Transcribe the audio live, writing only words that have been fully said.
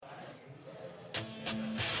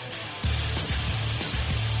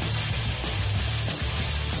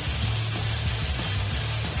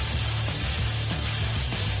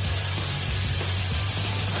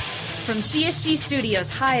from CSG Studios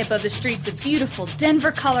high above the streets of beautiful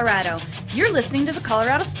Denver, Colorado, you're listening to the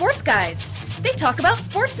Colorado Sports Guys. They talk about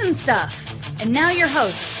sports and stuff. And now your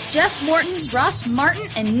hosts, Jeff Morton, Ross Martin,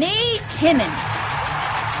 and Nate Timmons.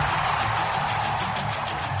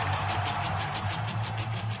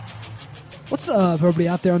 What's up, everybody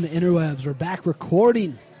out there on the interwebs? We're back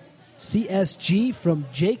recording CSG from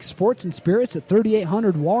Jake Sports and Spirits at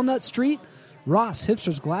 3800 Walnut Street. Ross,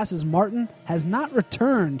 Hipsters Glasses Martin, has not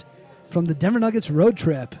returned from the Denver Nuggets road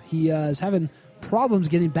trip. He is having problems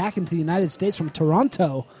getting back into the United States from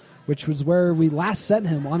Toronto, which was where we last sent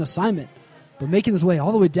him on assignment. But making his way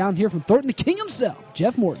all the way down here from Thornton, the king himself,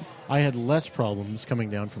 Jeff Morton. I had less problems coming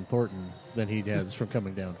down from Thornton than he has from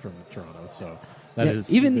coming down from Toronto. So that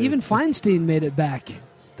is even Feinstein made it back.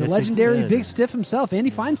 The legendary Big Stiff himself,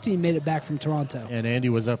 Andy Feinstein, made it back from Toronto. And Andy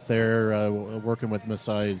was up there working with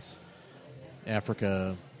Masai's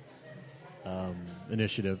Africa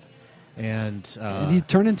initiative, and he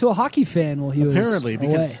turned into a hockey fan while he apparently was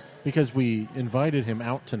away. because we invited him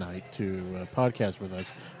out tonight to podcast with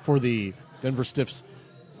us for the Denver Stiffs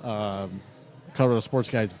Colorado Sports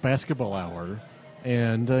Guys basketball hour,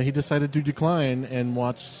 and he decided to decline and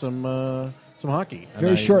watch some hockey.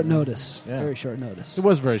 Very short notice. Yeah. Very short notice. It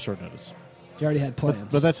was very short notice. He already had plans.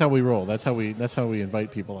 But that's how we roll. That's how we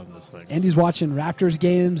invite people on this thing. And he's watching Raptors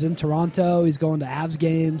games in Toronto. He's going to Avs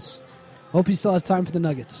games. Hope he still has time for the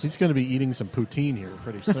Nuggets. He's going to be eating some poutine here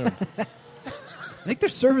pretty soon. I think they're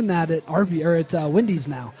serving that at Wendy's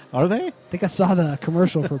now. Are they? I think I saw the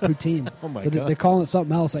commercial for poutine. Oh my God! God! They're calling it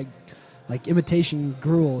something else, like imitation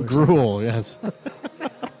gruel. Or gruel, yes.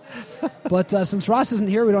 But since Ross isn't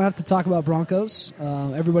here, we don't have to talk about Broncos.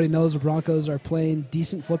 Everybody knows the Broncos are playing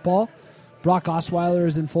decent football. Brock Osweiler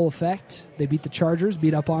is in full effect. They beat the Chargers,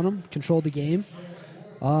 beat up on them, controlled the game.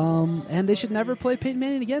 And they should never play Peyton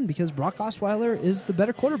Manning again because Brock Osweiler is the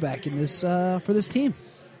better quarterback in this for this team.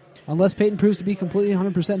 Unless Peyton proves to be completely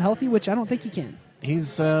 100% healthy, which I don't think he can.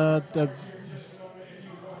 He's Brock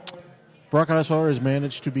Osweiler has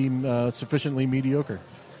managed to be sufficiently mediocre.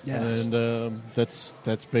 Yes. And that's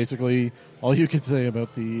basically all you can say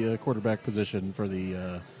about the quarterback position for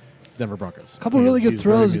the Denver Broncos. A couple really good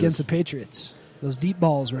throws against the Patriots. Those deep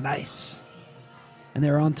balls were nice. And they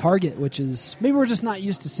were on target, which is maybe we're just not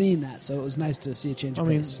used to seeing that, so it was nice to see a change of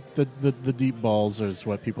pace. The deep balls is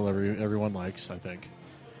what everyone likes, I think.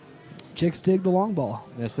 Chicks dig the long ball.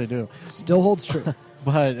 Yes, they do. Still holds true.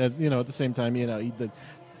 But at the same time,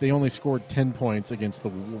 they only scored 10 points against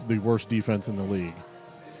the worst defense in the league.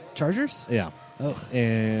 Chargers? Yeah. Ugh.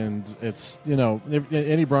 And it's,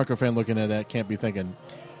 any Bronco fan looking at that can't be thinking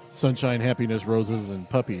sunshine, happiness, roses, and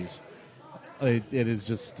puppies. It is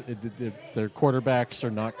just their quarterbacks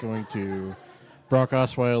are not going to. Brock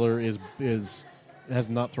Osweiler has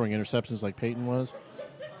not throwing interceptions like Peyton was.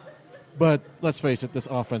 But let's face it, this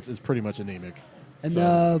offense is pretty much anemic. And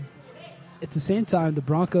at the same time, the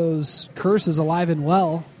Broncos' curse is alive and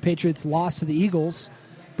well. Patriots lost to the Eagles.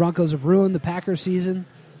 Broncos have ruined the Packers season.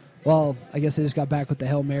 Well, I guess they just got back with the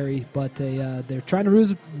Hail Mary, but they're trying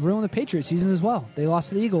to ruin the Patriots season as well. They lost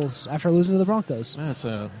to the Eagles after losing to the Broncos. That's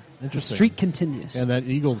interesting. The streak continues. And that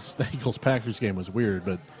Eagles-Packers game was weird,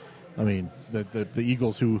 but, the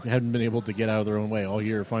Eagles, who hadn't been able to get out of their own way all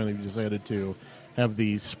year, finally decided to have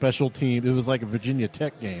the special team. It was like a Virginia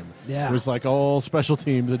Tech game. Yeah. It was like all special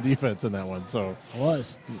teams and defense in that one. So it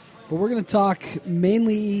was. But we're going to talk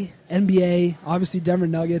mainly NBA, obviously Denver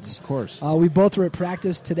Nuggets. Of course. We both were at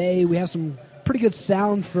practice today. We have some pretty good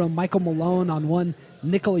sound from Michael Malone on one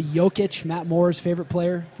Nikola Jokic, Matt Moore's favorite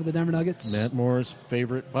player for the Denver Nuggets. Matt Moore's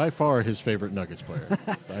favorite, by far his favorite Nuggets player,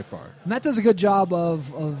 by far. Matt does a good job of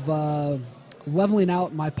leveling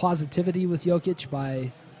out my positivity with Jokic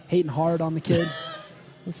by hating hard on the kid.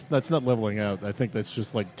 That's not leveling out. I think that's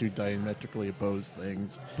just like two diametrically opposed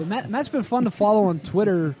things. But Matt's been fun to follow on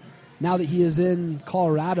Twitter now that he is in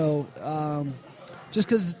Colorado, just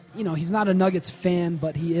because, he's not a Nuggets fan,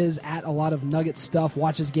 but he is at a lot of Nuggets stuff,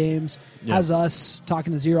 watches games, has us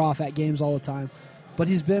talking to Zeroff at games all the time. But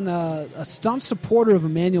he's been a staunch supporter of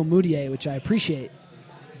Emmanuel Mudiay, which I appreciate.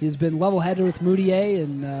 He's been level-headed with Mudiay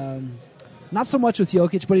and not so much with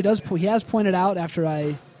Jokic, but he has pointed out after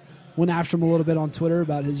I went after him a little bit on Twitter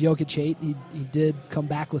about his Jokic hate, he did come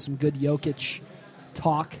back with some good Jokic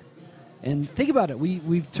talk. And think about it.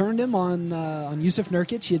 We've turned him on Yusuf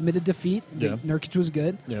Nurkic. He admitted defeat. Yeah. Nurkic was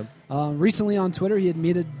good. Yeah. Recently on Twitter, he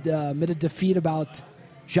admitted defeat about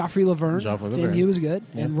Joffrey Laverne, saying he was good.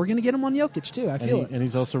 Yeah. And we're going to get him on Jokic, too. I feel it. And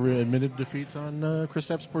he's also admitted defeat on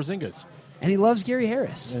Kristaps Porzingis. And he loves Gary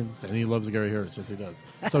Harris. And he loves Gary Harris. Yes, he does.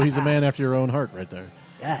 So he's a man after your own heart right there.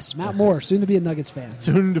 Yes, Matt Moore, soon to be a Nuggets fan.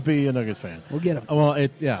 Soon to be a Nuggets fan. We'll get him. Well,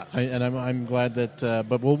 I'm glad that,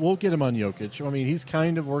 but we'll get him on Jokic. I mean, he's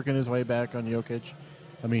kind of working his way back on Jokic.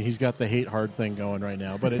 I mean, he's got the hate hard thing going right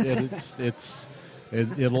now, but it'll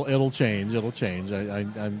change. It'll change.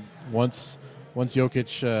 I'm once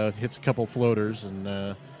Jokic hits a couple floaters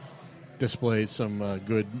and displays some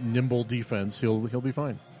good nimble defense, he'll be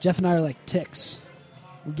fine. Jeff and I are like ticks.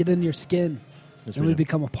 We get into your skin, and we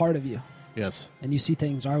become a part of you. Yes. And you see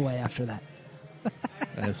things our way after that.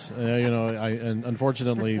 Yes. And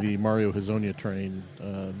unfortunately, the Mario Hezonja train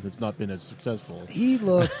has not been as successful. He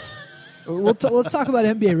looked... let's talk about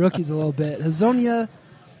NBA rookies a little bit. Hezonja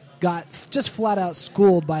got just flat out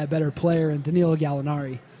schooled by a better player in Danilo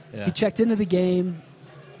Gallinari. Yeah. He checked into the game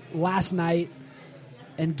last night,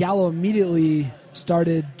 and Gallo immediately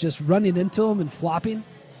started just running into him and flopping.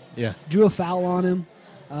 Yeah. Drew a foul on him.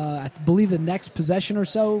 I believe the next possession or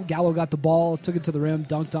so, Gallo got the ball, took it to the rim,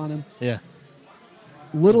 dunked on him. Yeah.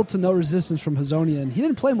 Little to no resistance from Hezonja, and he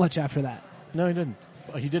didn't play much after that. No, he didn't.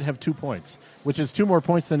 He did have 2 points, which is 2 more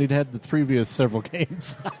points than he'd had the previous several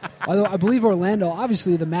games. Although I believe Orlando,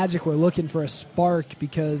 obviously the Magic were looking for a spark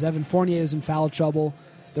because Evan Fournier was in foul trouble.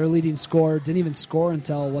 Their leading scorer didn't even score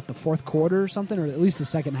until, the fourth quarter or something, or at least the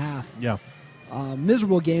second half. Yeah.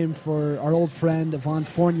 Miserable game for our old friend Evan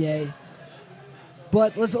Fournier.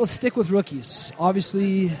 But let's stick with rookies.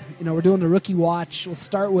 Obviously, we're doing the rookie watch. We'll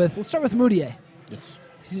start with Mudiay. Yes.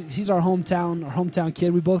 He's our hometown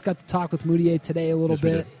kid. We both got to talk with Mudiay today a little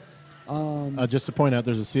bit. Just to point out,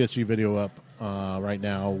 there's a CSG video up right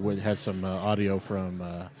now. It has some audio from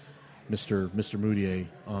Mr. Mudiay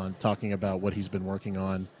on talking about what he's been working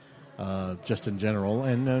on, just in general.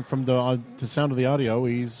 And from the sound of the audio,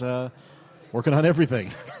 he's working on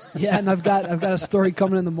everything. Yeah, and I've got a story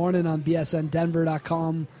coming in the morning on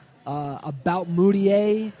bsndenver.com about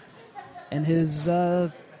Mudiay and his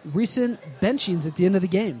recent benchings at the end of the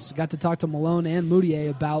games. Got to talk to Malone and Mudiay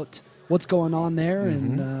about what's going on there.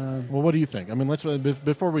 Mm-hmm. And well, what do you think? I mean, let's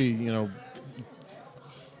before we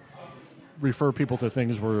refer people to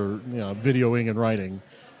things we're videoing and writing.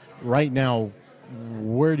 Right now,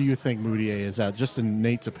 where do you think Mudiay is at? Just in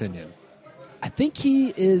Nate's opinion. I think he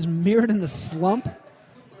is mirrored in the slump.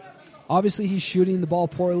 Obviously, he's shooting the ball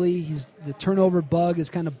poorly. The turnover bug is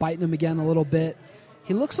kind of biting him again a little bit.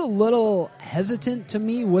 He looks a little hesitant to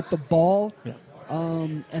me with the ball. Yeah.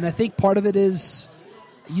 And I think part of it is,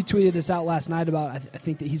 you tweeted this out last night about, I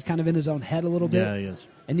think that he's kind of in his own head a little bit. Yeah, he is.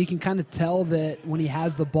 And you can kind of tell that when he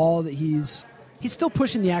has the ball that he's still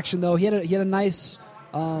pushing the action, though. He had a nice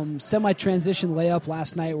semi-transition layup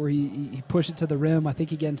last night where he pushed it to the rim, I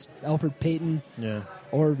think against Elfrid Payton. Yeah.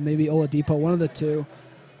 Or maybe Oladipo, one of the two.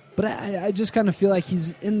 But I just kind of feel like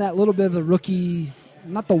he's in that little bit of the rookie,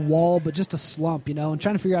 not the wall, but just a slump, and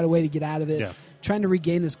trying to figure out a way to get out of it. Yeah. Trying to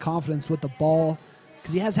regain his confidence with the ball.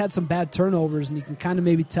 Because he has had some bad turnovers, and you can kind of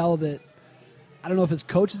maybe tell that, I don't know if his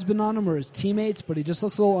coach has been on him or his teammates, but he just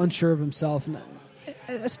looks a little unsure of himself. And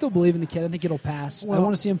I still believe in the kid. I think it'll pass. Well, I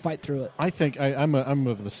want to see him fight through it. I think I'm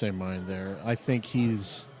of the same mind there. I think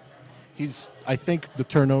I think the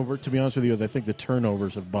turnover, to be honest with you, I think the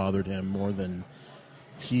turnovers have bothered him more than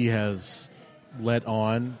he has let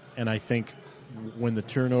on. And I think when the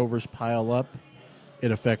turnovers pile up,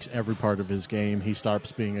 it affects every part of his game. He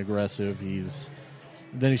stops being aggressive.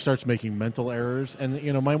 Then he starts making mental errors.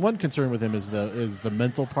 And my one concern with him is the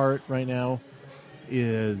mental part right now.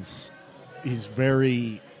 The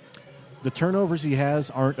turnovers he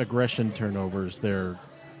has aren't aggression turnovers. They're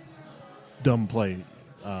dumb play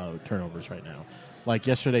turnovers right now. Like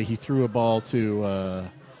yesterday, he threw a ball to,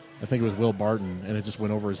 I think it was Will Barton, and it just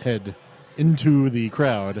went over his head into the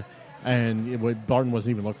crowd, and Barton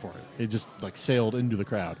wasn't even looking for it. It just sailed into the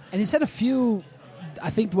crowd. And he's had a few, I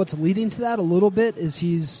think what's leading to that a little bit is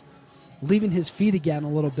he's leaving his feet again a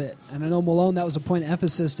little bit. And I know Malone, that was a point of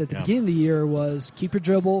emphasis at the beginning of the year, was keep your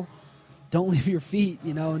dribble, don't leave your feet,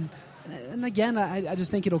 And again, I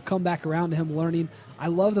just think it'll come back around to him learning. I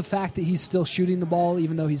love the fact that he's still shooting the ball,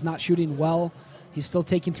 even though he's not shooting well. He's still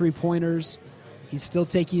taking three-pointers. He's still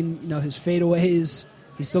taking, his fadeaways.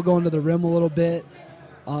 He's still going to the rim a little bit.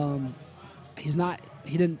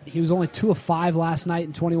 He was only 2 of 5 last night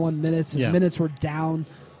in 21 minutes. His minutes were down.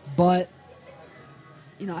 But,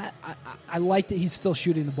 I like that he's still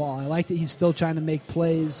shooting the ball. I like that he's still trying to make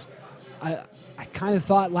plays. I kind of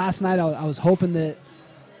thought last night, I was hoping that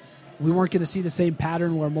we weren't going to see the same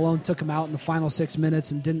pattern where Malone took him out in the final 6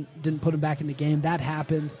 minutes and didn't put him back in the game. That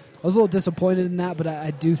happened. I was a little disappointed in that, but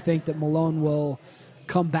I do think that Malone will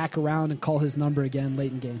come back around and call his number again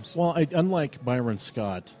late in games. Well, unlike Byron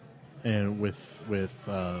Scott, and with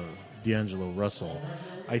D'Angelo Russell.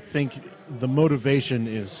 I think the motivation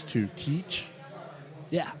is to teach.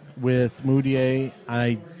 Yeah. With Mudiay,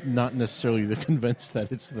 I'm not necessarily convinced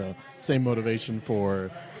that it's the same motivation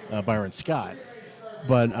for Byron Scott.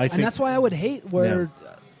 But I think, and that's why I would hate where,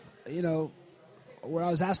 where I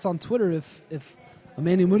was asked on Twitter if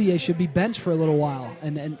Emmanuel Mudiay should be benched for a little while,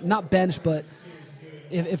 and not benched, but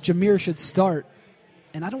if Jameer should start.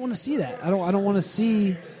 And I don't want to see that. I don't want to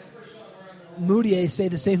see Mudiay say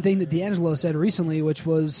the same thing that D'Angelo said recently, which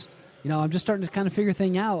was, I'm just starting to kind of figure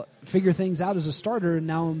things out as a starter, and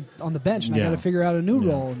now I'm on the bench, and I got to figure out a new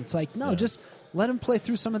role. And it's like, no, just let him play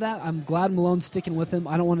through some of that. I'm glad Malone's sticking with him.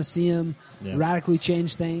 I don't want to see him radically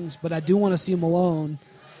change things, but I do want to see Malone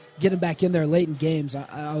get him back in there late in games.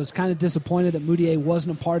 I was kind of disappointed that Mudiay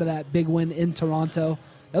wasn't a part of that big win in Toronto.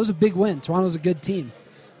 That was a big win. Toronto's a good team.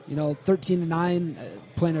 13-9,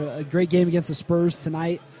 playing a great game against the Spurs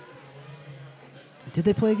tonight. Did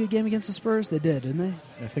they play a good game against the Spurs? They did, didn't they?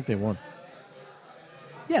 I think they won.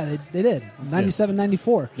 Yeah, they did.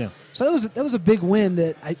 97-94. Yeah. So that was a big win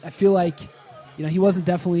that I feel like, he wasn't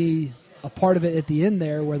definitely a part of it at the end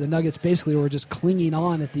there, where the Nuggets basically were just clinging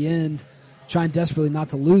on at the end, trying desperately not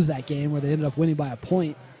to lose that game, where they ended up winning by a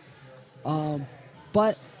point.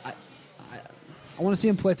 But I want to see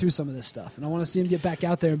him play through some of this stuff, and I want to see him get back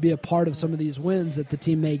out there and be a part of some of these wins that the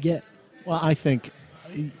team may get. Well, I think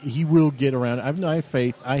he will get around. I have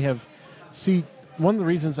faith. One of the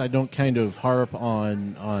reasons I don't kind of harp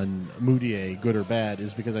on Mudiay, good or bad,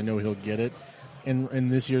 is because I know he'll get it,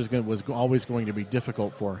 and this year's was always going to be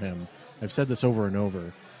difficult for him. I've said this over and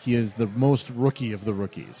over. He is the most rookie of the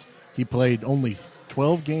rookies. He played only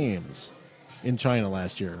 12 games in China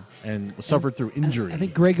last year and suffered through injury. I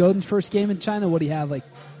think Greg Oden's first game in China, what did he have, like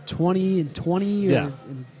 20 and 20 or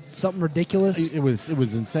something ridiculous? It was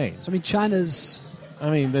insane. So, China's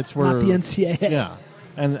that's where... not the NCAA. Yeah.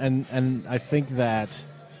 And I think that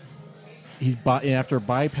after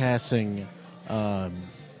bypassing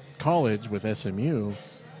college with SMU,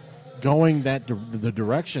 going the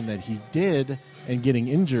direction that he did and getting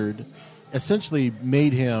injured essentially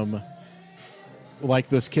made him like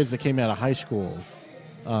those kids that came out of high school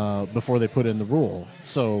before they put in the rule.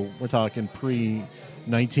 So we're talking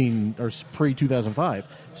pre-19 or pre-2005.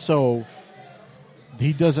 So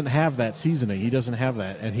he doesn't have that seasoning. He doesn't have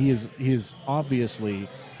that, and he is obviously,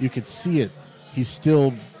 you could see it. He's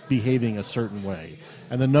still behaving a certain way,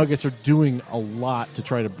 and the Nuggets are doing a lot to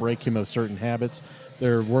try to break him of certain habits.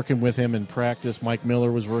 They're working with him in practice. Mike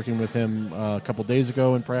Miller was working with him a couple days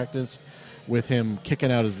ago in practice, with him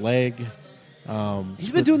kicking out his leg.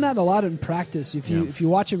 He's been doing that a lot in practice. If you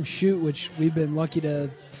watch him shoot, which we've been lucky to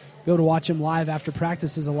be able to watch him live after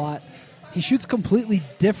practices a lot, he shoots completely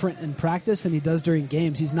different in practice than he does during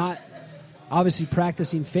games. He's not obviously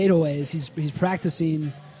practicing fadeaways. He's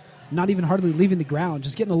practicing not even hardly leaving the ground,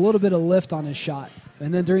 just getting a little bit of lift on his shot.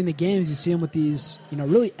 And then during the games, you see him with these,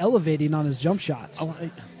 really elevating on his jump shots.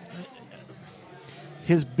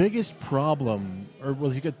 His biggest problem,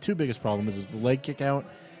 he's got two biggest problems, is the leg kick out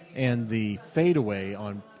and the fadeaway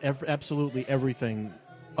on absolutely everything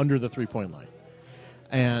under the three-point line.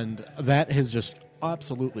 And that has just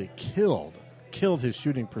absolutely killed his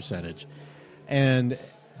shooting percentage. And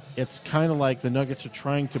it's kind of like the Nuggets are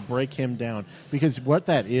trying to break him down, because what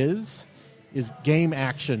that is game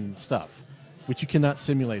action stuff, which you cannot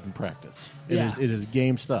simulate in practice. It is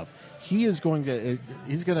game stuff.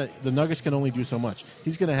 The Nuggets can only do so much.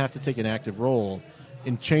 He's going to have to take an active role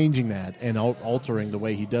in changing that and altering the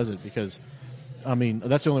way he does it, because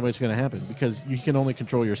that's the only way it's going to happen, because you can only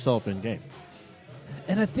control yourself in game.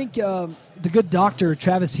 And I think the good doctor,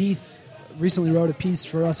 Travis Heath, recently wrote a piece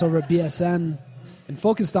for us over at BSN and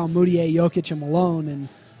focused on Mudiay, Jokic, and Malone. And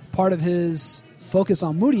part of his focus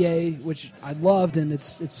on Mudiay, which I loved, and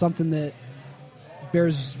it's something that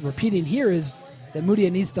bears repeating here, is that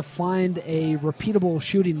Mudiay needs to find a repeatable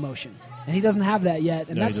shooting motion. And he doesn't have that yet,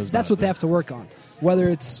 and that's what they have to work on. Whether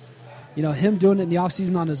it's him doing it in the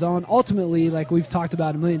offseason on his own. Ultimately, like we've talked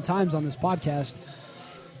about a million times on this podcast,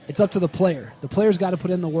 it's up to the player. The player's got to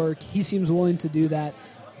put in the work. He seems willing to do that.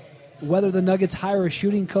 Whether the Nuggets hire a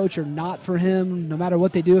shooting coach or not for him, no matter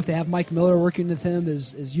what they do, if they have Mike Miller working with him,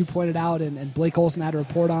 as you pointed out, and Blake Olson had a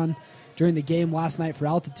report on during the game last night for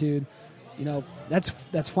Altitude,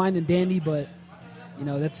 that's fine and dandy, but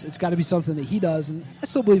it's got to be something that he does, and I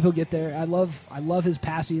still believe he'll get there. I love his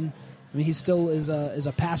passing. He still is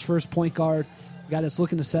a pass-first point guard, a guy that's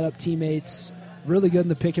looking to set up teammates, really good in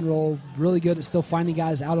the pick and roll, really good at still finding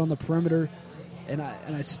guys out on the perimeter. And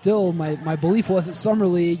I still, my belief was at Summer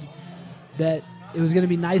League that it was going to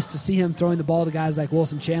be nice to see him throwing the ball to guys like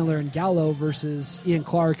Wilson Chandler and Gallo versus Ian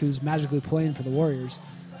Clark, who's magically playing for the Warriors.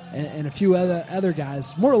 and a few other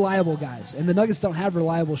guys, more reliable guys. And the Nuggets don't have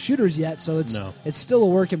reliable shooters yet, so it's still a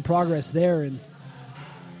work in progress there. And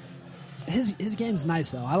his game's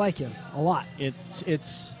nice, though. I like him a lot.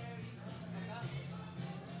 It's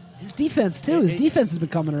his defense, too. His defense has been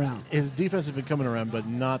coming around. His defense has been coming around, but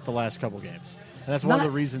not the last couple games. And that's one of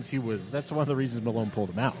the reasons Malone pulled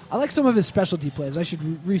him out. I like some of his specialty plays. I should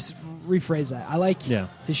rephrase that. I like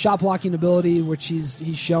his shot blocking ability, which he's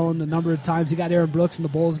shown a number of times. He got Aaron Brooks in the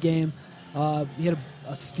Bulls game. He had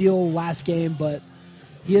a steal last game, but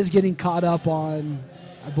he is getting caught up on,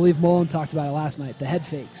 I believe Malone talked about it last night, the head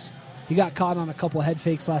fakes. He got caught on a couple of head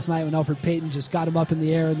fakes last night when Elfrid Payton just got him up in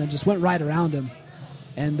the air and then just went right around him.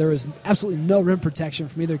 And there was absolutely no rim protection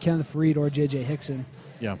from either Kenneth Faried or J.J. Hickson.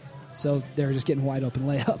 Yeah. So they were just getting wide open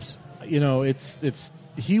layups. It's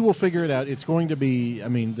he will figure it out. It's going to be. I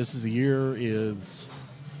mean, this is the year is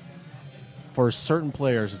for certain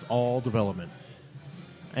players. It's all development,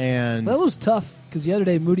 and that was tough because the other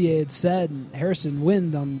day Mudiay had said, and Harrison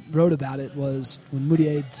Wind wrote about it, was when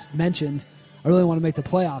Mudiay mentioned, "I really want to make the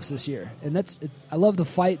playoffs this year," and I love the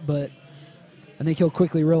fight, but I think he'll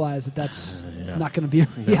quickly realize that that's not going to be a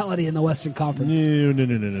reality in the Western Conference.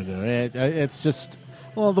 No. It's just.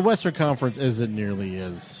 Well, the Western Conference isn't nearly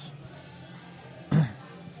as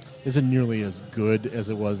good as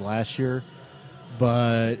it was last year,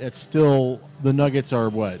 but it's still the Nuggets are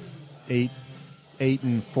what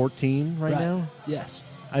 8-14 right now. Yes,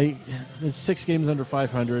 it's 6 games under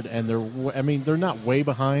 500, and they're not way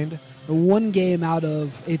behind. They're 1 game out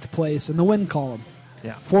of 8th place in the win column.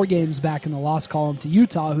 Yeah, 4 games back in the loss column to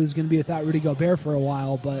Utah, who's going to be without Rudy Gobert for a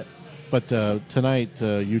while, but. But tonight,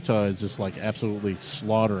 Utah is just like absolutely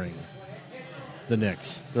slaughtering the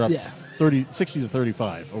Knicks. They're up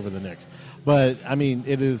 60-35 over the Knicks. But I mean,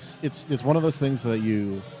 it's one of those things that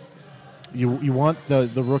you want the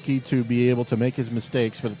rookie to be able to make his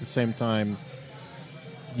mistakes, but at the same time,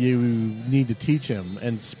 you need to teach him,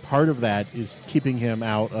 and part of that is keeping him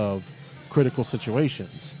out of critical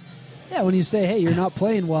situations. Yeah, when you say, "Hey, you're not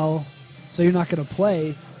playing well, so you're not going to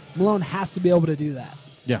play," Malone has to be able to do that.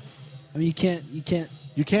 Yeah. I mean, you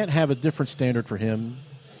can't have a different standard for him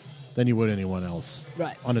than you would anyone else.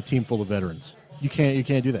 Right. On a team full of veterans. You can't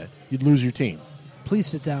do that. You'd lose your team. Please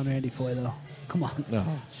sit down, Randy Foye, though. Come on. No.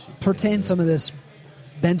 Pertain some of this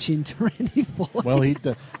benching to Randy Foye. Well,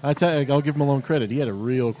 I'll give Malone credit. He had a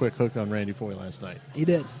real quick hook on Randy Foye last night. He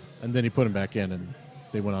did. And then he put him back in, and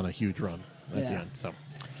they went on a huge run at the end. So,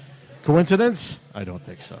 coincidence? I don't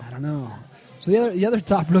think so. I don't know. So the other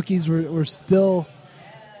top rookies were still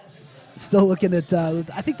looking at,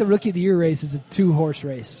 I think the Rookie of the Year race is a 2-horse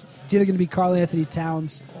race. It's either going to be Karl Anthony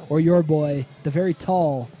Towns or your boy, the very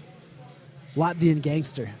tall Latvian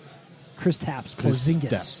gangster, Kristaps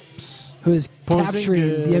Porzingis, who is capturing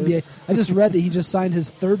the NBA. I just read that he just signed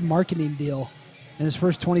his 3rd marketing deal in his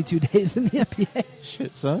first 22 days in the NBA.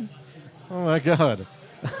 Shit, son. Oh, my God.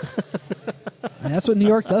 And that's what New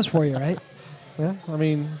York does for you, right? Well, I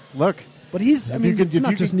mean, look. But it's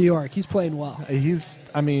not just New York. He's playing well.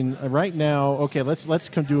 Right now, okay, let's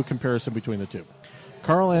do a comparison between the two.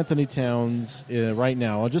 Karl Anthony Towns, right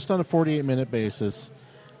now, just on a 48-minute basis,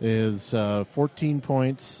 is 14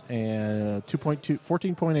 points and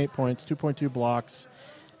 14.8 points, 2.2 blocks,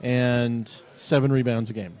 and 7 rebounds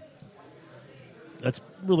a game. That's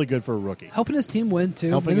really good for a rookie. Helping his team win,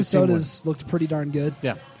 too. Minnesota's looked pretty darn good.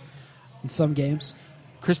 Yeah. In some games.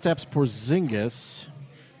 Kristaps Porzingis,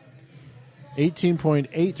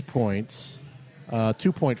 18.8 points,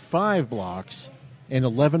 2.5 blocks, and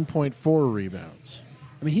 11.4 rebounds.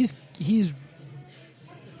 I mean, he's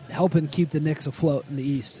helping keep the Knicks afloat in the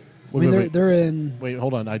East. They're in. Wait,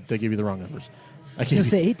 hold on. I gave you the wrong numbers. I was going to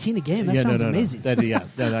say 18 a game. That sounds amazing. I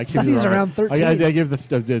give he's around 13. I give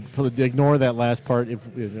ignore that last part.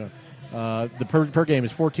 The per game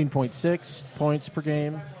is 14.6 points per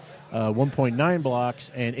game, 1.9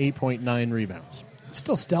 blocks, and 8.9 rebounds.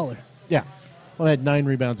 Still stellar. Yeah. Well, that 9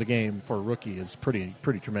 rebounds a game for a rookie is pretty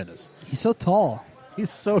tremendous. He's so tall.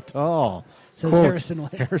 Says Harrison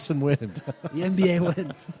Wind. Harrison Wind. The NBA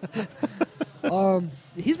Wind.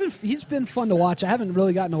 He's been fun to watch. I haven't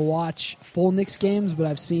really gotten to watch full Knicks games, but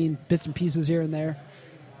I've seen bits and pieces here and there.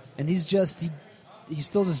 And he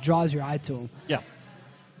still just draws your eye to him. Yeah.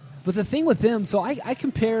 But the thing with him, so I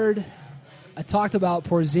talked about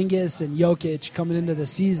Porzingis and Jokic coming into the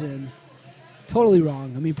season. Totally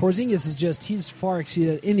wrong. I mean, Porzingis he's far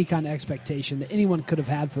exceeded any kind of expectation that anyone could have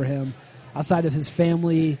had for him outside of his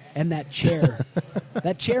family and that chair.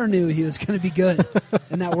 That chair knew he was going to be good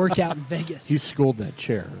in that workout in Vegas. He schooled that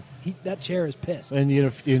chair. That chair is pissed. And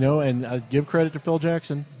and give credit to Phil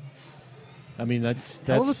Jackson. I mean, that's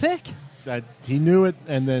hell of a pick. he knew it,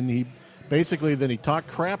 and then he talked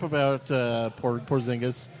crap about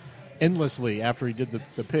Porzingis endlessly after he did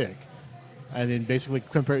the pick, and then basically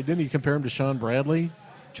didn't he compare him to Sean Bradley?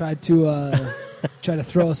 Tried to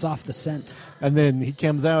throw us off the scent. And then he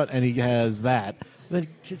comes out and he has that. Then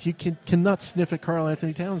you cannot sniff at Karl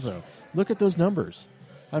Anthony Towns, though. Look at those numbers.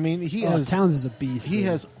 I mean, Towns is a beast. He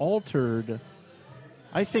has altered,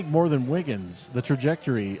 I think, more than Wiggins, the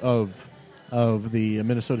trajectory of the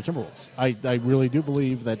Minnesota Timberwolves. I really do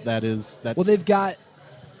believe that's... Well, they've got...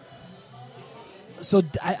 So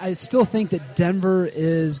I still think that Denver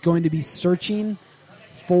is going to be searching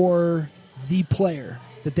for the player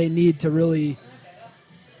that they need to really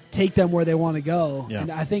take them where they want to go. Yeah.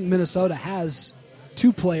 And I think Minnesota has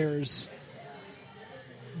two players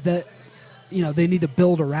that they need to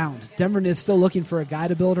build around. Denver is still looking for a guy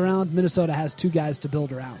to build around. Minnesota has two guys to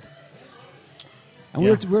build around. And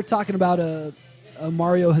we're talking about a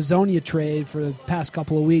Mario Hezonja trade for the past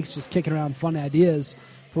couple of weeks, just kicking around fun ideas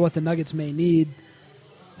for what the Nuggets may need.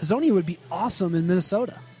 Hezonja would be awesome in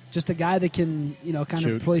Minnesota. Just a guy that can, kind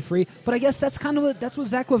Shoot. of play free. But I guess that's kind of that's what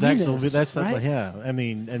Zach LaVine is. That's right? Yeah. I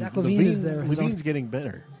mean, and Zach LaVine is there. LaVine's getting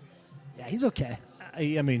better. Yeah, he's okay.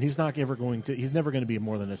 I mean, he's never going to be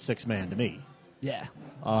more than a 6-man to me. Yeah.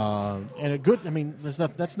 And a good. I mean,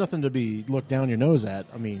 that's nothing to be looked down your nose at.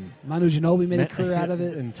 I mean, Manu Ginobili made a career out of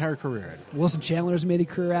it. Entire career out of it. Wilson Chandler's made a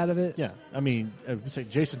career out of it. Yeah. I mean, say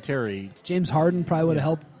Jason Terry. James Harden probably would have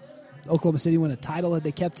helped Oklahoma City win a title had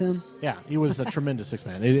they kept him. Yeah, he was a tremendous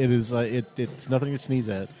 6-man. It's nothing to sneeze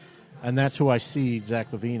at, and that's who I see Zach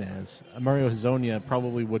LaVine as. Mario Hezonja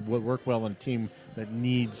probably would work well on a team that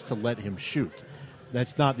needs to let him shoot.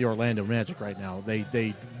 That's not the Orlando Magic right now.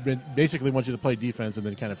 They basically want you to play defense and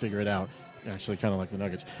then kind of figure it out. Actually, kind of like the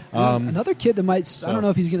Nuggets. Another kid that might, I don't know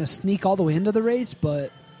if he's going to sneak all the way into the race,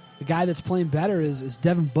 but the guy that's playing better is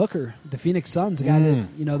Devin Booker, the Phoenix Suns, a guy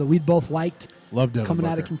that we both liked. Love Devin coming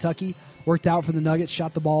Booker. Out of Kentucky. Worked out for the Nuggets,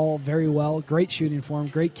 shot the ball very well. Great shooting for him,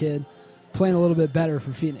 great kid. Playing a little bit better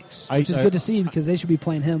for Phoenix, which is good to see because they should be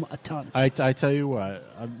playing him a ton. I tell you what,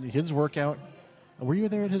 his workout, were you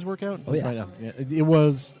there at his workout? Oh, yeah. Right, it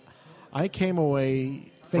was, I came away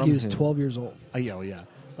I think he was 12 years old. Yeah.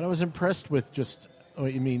 But I was impressed with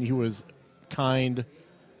he was kind,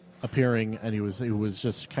 appearing, and he was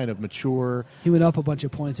just kind of mature. He went up a bunch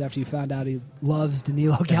of points after he found out he loves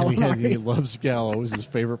Danilo Gallinari. He loves Gallo, was his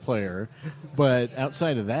favorite player. But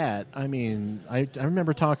outside of that, I mean, I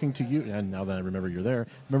remember talking to you, and now that I remember you're there,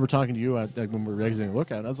 I remember talking to you when we were exiting the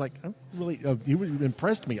Lookout, and I was like, he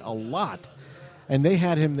impressed me a lot. And they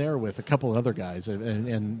had him there with a couple of other guys,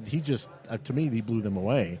 and he just, to me, he blew them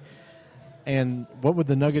away. And what would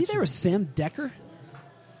the Nuggets... Was he there with Sam Decker?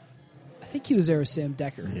 I think he was there with Sam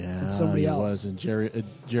Decker and somebody else. Yeah, he was, and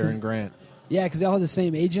Jaren Grant. Yeah, because they all had the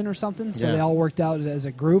same agent or something, so Yeah. they all worked out as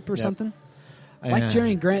a group or something. I like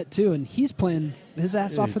Jaren Grant, too, and he's playing his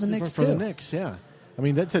ass off for the Knicks, too. For the Knicks, yeah. I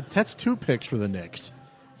mean, that's 2 picks for the Knicks.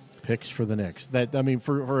 Picks for the Knicks.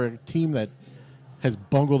 For a team that has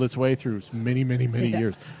bungled its way through many, many, many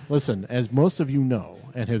years. Listen, as most of you know,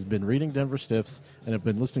 and have been reading Denver Stiffs and have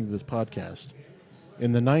been listening to this podcast,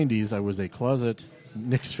 in the 90s, I was a closet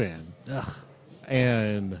Knicks fan. Ugh.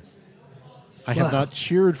 And I have not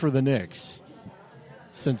cheered for the Knicks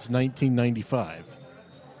since 1995.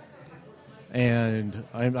 And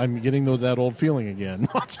I'm getting that old feeling again.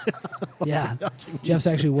 Yeah. Jeff's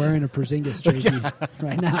actually wearing a Porzingis jersey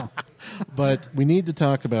right now. But we need to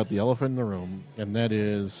talk about the elephant in the room, and that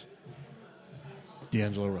is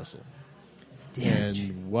D'Angelo Russell.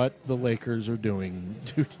 And what the Lakers are doing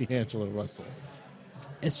to D'Angelo Russell.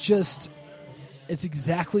 It's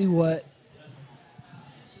exactly what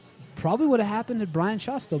probably would have happened had Brian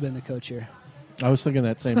Shaw still been the coach here. I was thinking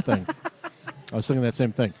that same thing.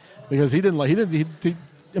 Because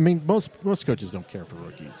I mean, most coaches don't care for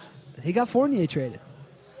rookies. He got Fournier traded.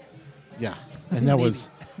 Yeah. And that was,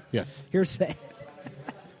 yes. Hearsay.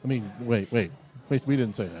 I mean, wait, we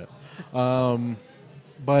didn't say that.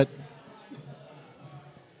 But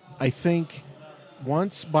I think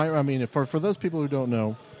once for those people who don't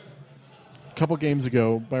know, a couple games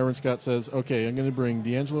ago, Byron Scott says, okay, I'm going to bring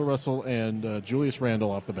D'Angelo Russell and Julius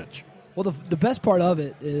Randle off the bench. Well, the best part of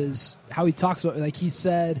it is how he talks about, like he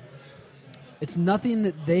said, it's nothing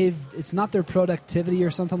that it's not their productivity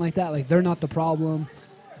or something like that. Like, they're not the problem.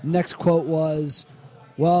 Next quote was,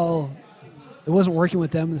 well, it wasn't working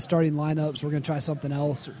with them in the starting lineup, so we're going to try something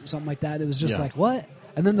else or something like that. It was just like, what?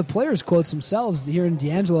 And then the players quotes themselves, hearing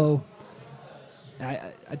D'Angelo,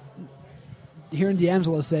 hearing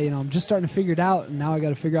D'Angelo say, I'm just starting to figure it out, and now I got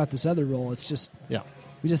to figure out this other role. It's just,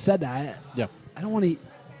 we just said that. Yeah. I don't want to.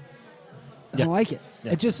 I don't like it.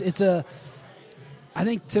 Yeah. I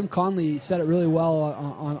think Tim Conley said it really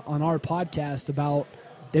well on our podcast about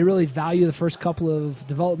they really value the first couple of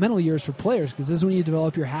developmental years for players because this is when you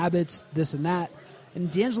develop your habits, this and that. And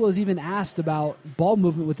D'Angelo's even asked about ball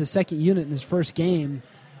movement with the second unit in his first game,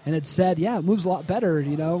 and it said, yeah, it moves a lot better,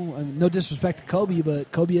 you know. And no disrespect to Kobe, but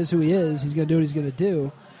Kobe is who he is. He's going to do what he's going to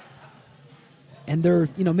do. And they're,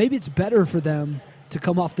 you know, maybe it's better for them to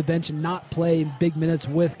come off the bench and not play big minutes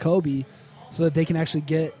with Kobe so that they can actually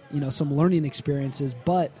get, you know, some learning experiences.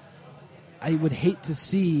 But I would hate to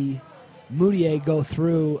see Mudiay go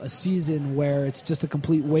through a season where it's just a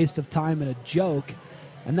complete waste of time and a joke.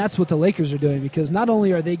 And that's what the Lakers are doing because not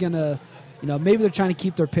only are they going to, you know, maybe they're trying to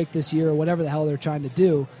keep their pick this year or whatever the hell they're trying to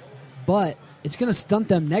do, but it's going to stunt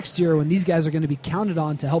them next year when these guys are going to be counted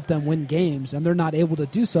on to help them win games, and they're not able to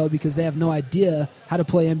do so because they have no idea how to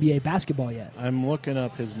play NBA basketball yet. I'm looking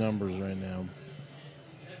up his numbers right now,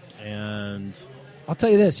 and I'll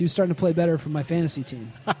tell you this, he was starting to play better for my fantasy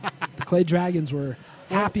team. The Clay Dragons were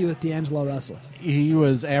happy with D'Angelo Russell. He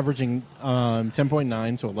was averaging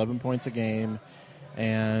 10.9, so 11 points a game,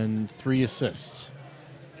 and 3 assists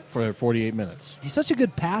for 48 minutes. He's such a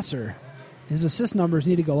good passer. His assist numbers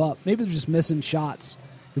need to go up. Maybe they're just missing shots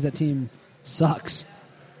because that team sucks.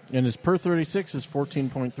 And his per 36 is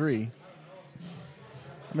 14.3.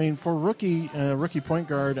 I mean, for rookie point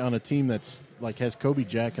guard on a team that's like has Kobe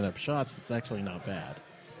jacking up shots, it's actually not bad.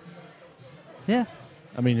 Yeah.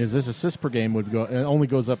 I mean, his assist per game it only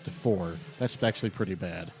goes up to 4. That's actually pretty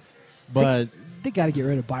bad. But they got to get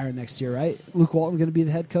rid of Byron next year, right? Luke Walton going to be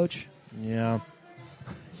the head coach. Yeah.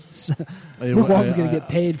 Luke Walton's going to get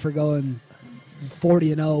paid for going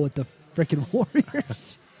 40-0 with the freaking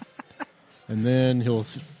Warriors. And then he'll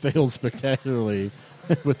fail spectacularly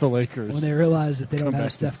with the Lakers when they realize that they don't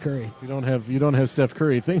have Steph Curry. You don't have Steph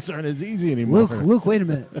Curry. Things aren't as easy anymore. Luke, wait a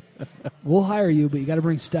minute. We'll hire you, but you got to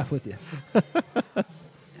bring Steph with you.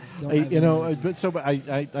 I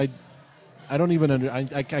don't even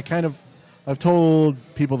I kind of I've told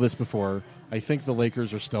people this before. I think the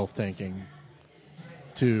Lakers are stealth tanking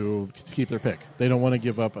to keep their pick. They don't want to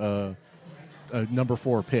give up a number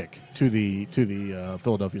 4 pick to the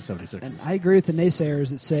Philadelphia 76ers. And I agree with the naysayers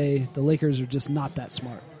that say the Lakers are just not that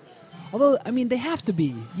smart. Although, I mean, they have to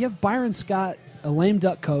be. You have Byron Scott, a lame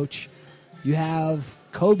duck coach. You have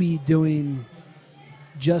Kobe doing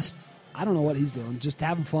just, I don't know what he's doing, just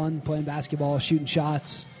having fun, playing basketball, shooting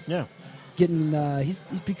shots. Yeah. He's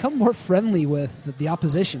become more friendly with the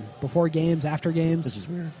opposition before games, after games. Which is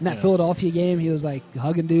weird. In that Philadelphia game, he was like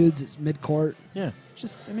hugging dudes at mid-court. Yeah.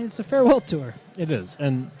 It's a farewell tour. It is.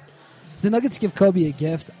 And if the Nuggets give Kobe a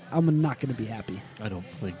gift, I'm not going to be happy. I don't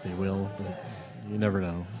think they will, but you never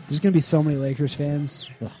know. There's going to be so many Lakers fans.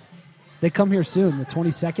 Ugh. They come here soon, the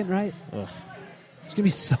 22nd, right? Ugh. There's going to be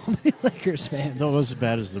so many Lakers fans. It's almost as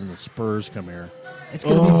bad as when the Spurs come here. It's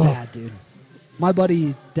going to be bad, dude. My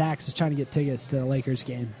buddy Dax is trying to get tickets to the Lakers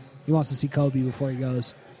game. He wants to see Kobe before he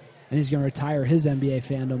goes. And he's going to retire his NBA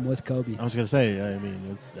fandom with Kobe. I was going to say, I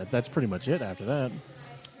mean, that's pretty much it after that.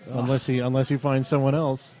 Unless he finds someone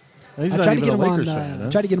else. He's not even a Lakers fan. Huh? I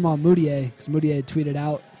tried to get him on Mudiay because Mudiay had tweeted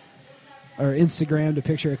out or Instagrammed a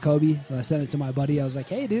picture of Kobe. So I sent it to my buddy. I was like,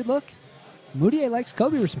 hey, dude, look. Mudiay likes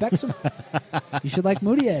Kobe, respects him. You should like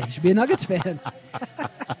Mudiay. You should be a Nuggets fan.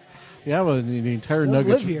 Yeah, well, the entire Nuggets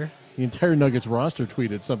Nuggets live here. The entire Nuggets roster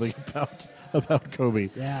tweeted something about Kobe.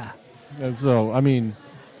 Yeah. And so, I mean,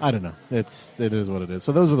 I don't know. It is what it is.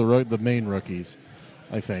 So those are the main rookies,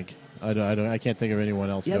 I think. I can't think of anyone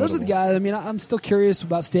else. Yeah, notable. those are the guys. I mean, I'm still curious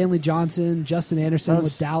about Stanley Johnson, Justin Anderson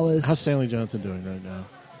with Dallas. How's Stanley Johnson doing right now?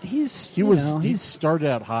 He started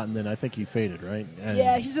out hot and then I think he faded, right?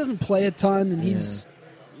 And he doesn't play a ton, and he's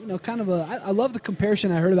kind of I love the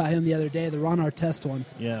comparison I heard about him the other day, the Ron Artest one.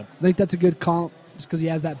 Yeah, I think that's a good comp just because he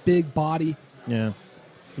has that big body. Yeah,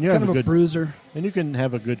 and kind of a bruiser, and you can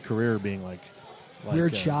have a good career being like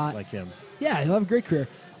weird shot like him. Yeah, he'll have a great career.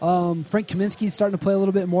 Frank Kaminsky's starting to play a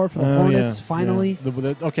little bit more for the Hornets. Finally,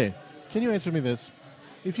 okay. Can you answer me this?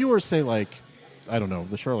 If you were to say like, I don't know,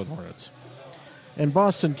 the Charlotte Hornets, and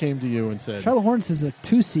Boston came to you and said, Charlotte Hornets is a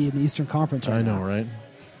 2 seed in the Eastern Conference right now. I know, right?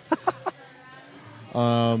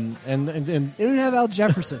 And they don't have Al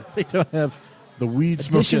Jefferson. They don't have the weed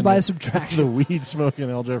Addition smoking by subtraction. The weed smoking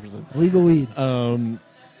Al Jefferson. Legal weed. And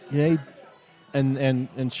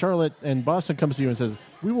Charlotte and Boston comes to you and says,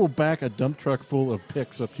 we will back a dump truck full of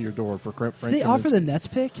picks up to your door for Frank. Did they offer the Nets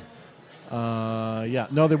pick? Yeah.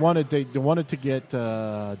 No, they wanted to get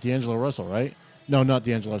D'Angelo Russell, right? No, not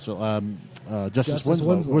D'Angelo Russell. Justice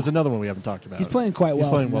Winslow was another one we haven't talked about. He's playing quite well.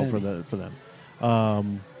 He's playing well for them. I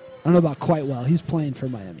don't know about quite well. He's playing for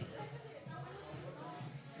Miami.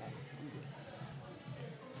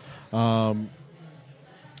 But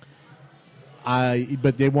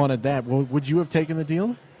they wanted that. Well, would you have taken the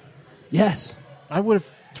deal? Yes. I would have.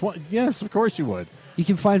 Yes, of course you would. You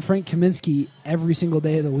can find Frank Kaminsky every single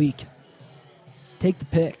day of the week. Take the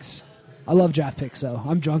picks. I love draft picks, though.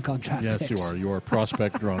 I'm drunk on draft picks. Yes, you are. You are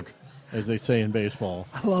prospect drunk, as they say in baseball.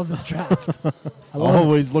 I love this draft.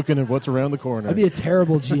 Always looking at what's around the corner. I'd be a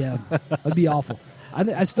terrible GM. I'd be awful.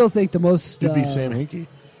 I still think the most... You'd be Sam Hinkie.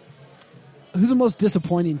 Who's the most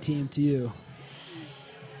disappointing team to you?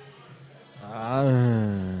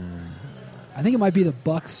 I think it might be the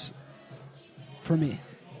Bucks for me.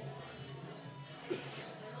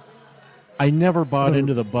 I never bought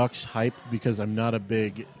into the Bucks hype because I'm not a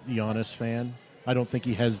big Giannis fan. I don't think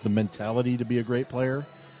he has the mentality to be a great player.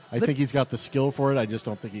 I think he's got the skill for it. I just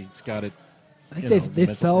don't think he's got it. I think they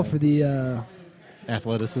fell for the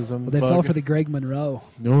athleticism. Well, they fell for the Greg Monroe.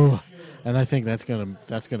 No, and I think that's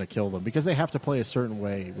gonna kill them because they have to play a certain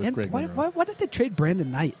way with Greg Monroe. Why did they trade Brandon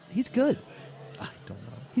Knight? He's good. I don't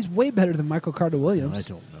know. He's way better than Michael Carter-Williams. I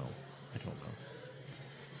don't know.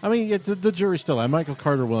 I mean, the jury's still out. Michael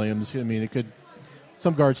Carter-Williams, I mean,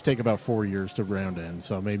 some guards take about 4 years to round in,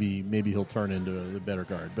 so maybe he'll turn into a better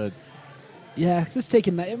guard. But yeah, it's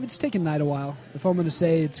taking Knight a while. If I'm going to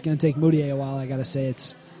say it's going to take Mudiay a while, I got to say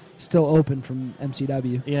it's still open from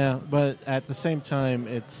MCW. Yeah, but at the same time,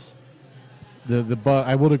 it's the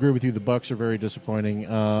I will agree with you. The Bucks are very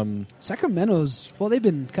disappointing. Sacramento's they've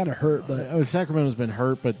been kind of hurt, but Sacramento's been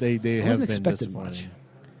hurt, but they have been disappointing. Much.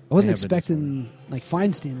 I wasn't expecting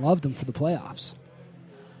Feinstein loved them for the playoffs.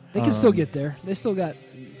 They can still get there. They're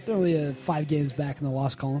only 5 games back in the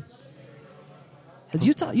loss column.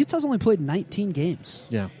 Utah's only played 19 games.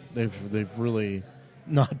 Yeah, they've really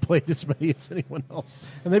not played as many as anyone else,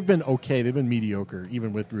 and they've been okay. They've been mediocre,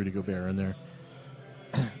 even with Rudy Gobert in there.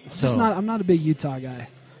 I'm not a big Utah guy.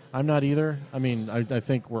 I'm not either. I mean, I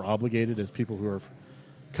think we're obligated as people who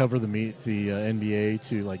cover the NBA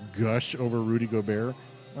to gush over Rudy Gobert.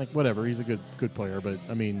 Whatever, he's a good player, but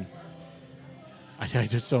I mean, I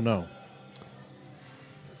just don't know.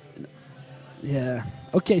 Yeah.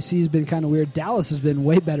 OKC's been kind of weird. Dallas has been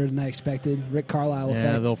way better than I expected. Rick Carlisle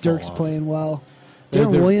effect. Dirk's playing well.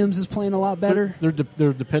 Darren Williams is playing a lot better.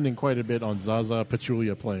 They're depending quite a bit on Zaza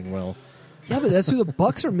Pachulia playing well. Yeah, but that's who the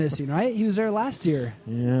Bucks are missing, right? He was there last year.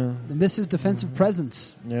 Yeah. They miss his defensive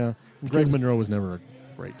presence. Yeah. Greg Monroe was never a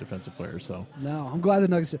great defensive player, so. No, I'm glad the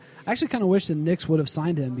Nuggets. I actually kind of wish the Knicks would have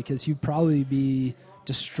signed him because he'd probably be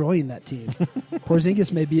destroying that team.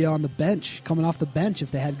 Porzingis may be on the bench, coming off the bench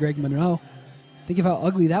if they had Greg Monroe. Think of how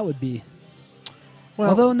ugly that would be. Well,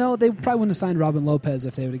 although, no, they probably wouldn't have signed Robin Lopez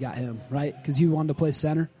if they would have got him, right? Because he wanted to play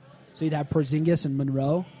center. So you'd have Porzingis and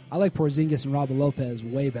Monroe. I like Porzingis and Robin Lopez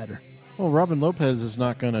way better. Well, Robin Lopez is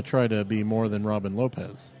not going to try to be more than Robin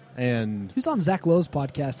Lopez. And he was on Zach Lowe's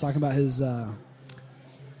podcast talking about his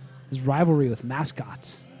rivalry with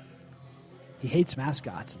mascots. He hates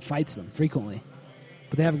mascots and fights them frequently,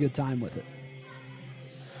 but they have a good time with it.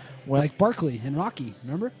 Well, like Barkley and Rocky,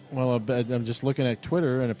 remember? Well, I'm just looking at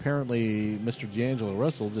Twitter, and apparently Mr. D'Angelo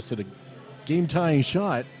Russell just hit a game-tying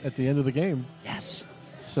shot at the end of the game. Yes.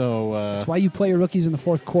 So that's why you play your rookies in the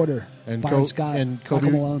fourth quarter. And Byron Scott and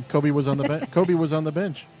Michael Malone. Kobe was on the bench. Kobe was on the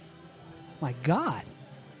bench. My God.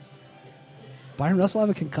 Byron Russell have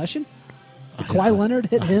a concussion? Did Kawhi Leonard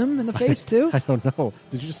hit him in the face too? I don't know.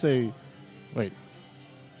 Did you just say? Wait.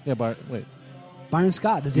 Yeah, wait. Byron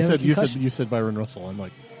Scott. Does he have a concussion? You said Byron Russell. I'm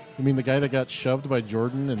like, you mean the guy that got shoved by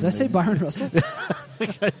Jordan? Did I say Byron Russell?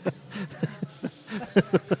 He's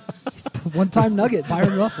a one-time Nugget,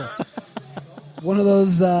 Byron Russell. One of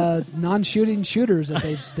those non-shooting shooters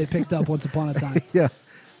that they picked up once upon a time. Yeah.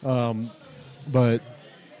 But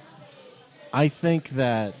I think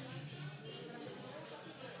that,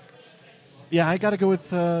 yeah, I got to go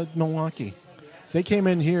with Milwaukee. They came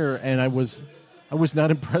in here, and I was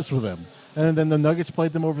not impressed with them. And then the Nuggets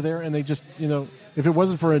played them over there, and they just, if it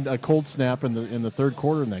wasn't for a cold snap in the third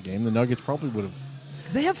quarter in that game, the Nuggets probably would have.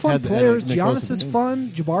 Because they have fun players. Giannis is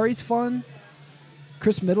fun. Jabari's fun.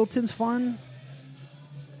 Chris Middleton's fun.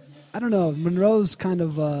 I don't know. Monroe's kind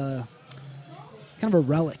of a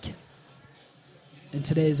relic in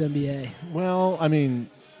today's NBA. Well, I mean,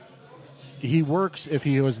 he works if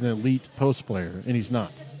he was an elite post player, and he's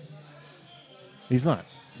not. He's not.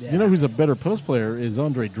 Yeah. You know who's a better post player is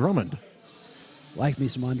Andre Drummond. Like me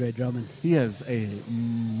some Andre Drummond. He is a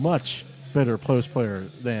much better post player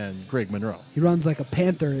than Greg Monroe. He runs like a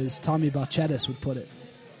panther, as Tommy Balchetis would put it.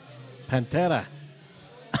 Pantera.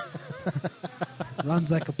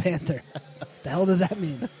 Runs like a panther. The hell does that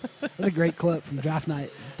mean? That's a great clip from Draft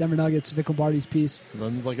Night. Denver Nuggets, Vic Lombardi's piece.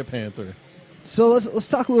 Runs like a panther. So let's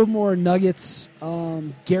talk a little more Nuggets.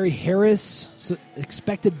 Gary Harris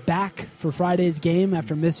expected back for Friday's game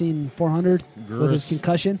after missing 400 with his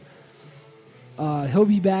concussion. He'll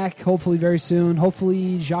be back hopefully very soon.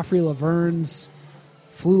 Hopefully Joffrey Laverne's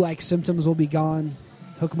flu-like symptoms will be gone.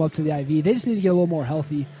 Hook him up to the IV. They just need to get a little more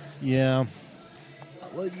healthy. Yeah.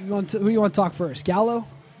 Who do you want to talk first? Gallo?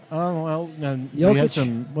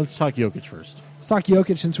 Jokic? Let's talk Jokic first. Let's talk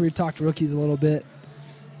Jokic since we talked rookies a little bit.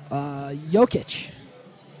 Jokic,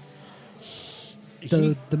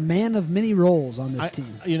 the man of many roles on this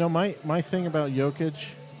team. My thing about Jokic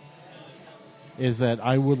is that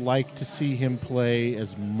I would like to see him play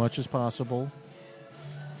as much as possible,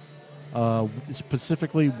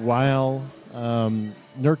 specifically while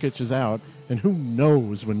Nurkic is out, and who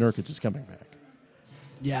knows when Nurkic is coming back.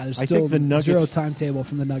 Yeah, there's still zero timetable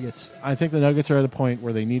from the Nuggets. I think the Nuggets are at a point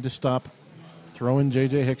where they need to stop throwing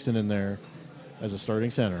J.J. Hickson in there as a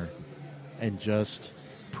starting center and just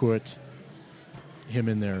put him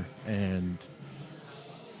in there. And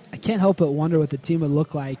I can't help but wonder what the team would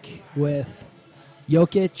look like with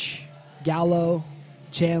Jokic, Gallo,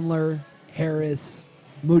 Chandler, Harris,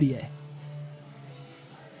 Mudiay.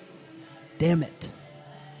 Damn it.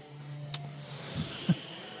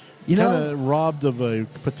 Kind of robbed of a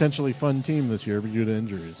potentially fun team this year due to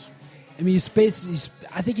injuries. I mean,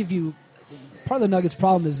 I think part of the Nuggets'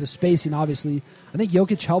 problem is the spacing, obviously. I think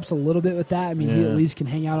Jokic helps a little bit with that. I mean, he at least can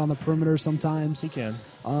hang out on the perimeter sometimes. He can.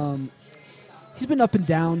 He's been up and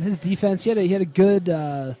down. His defense, he had a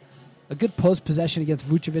good post possession against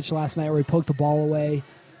Vucevic last night where he poked the ball away.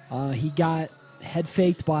 He got head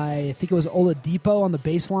faked by, I think it was Oladipo on the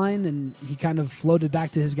baseline, and he kind of floated back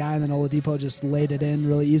to his guy, and then Oladipo just laid it in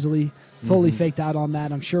really easily. Totally faked out on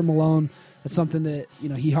that. I'm sure Malone, that's something that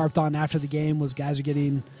he harped on after the game, was guys are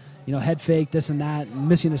getting head fake, this and that, and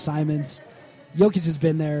missing assignments. Jokic has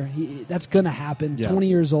been there. That's going to happen. Yeah. 20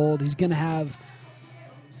 years old. He's going to have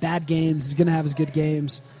bad games. He's going to have his good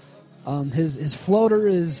games. His floater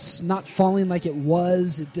is not falling like it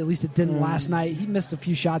was. At least it didn't last night. He missed a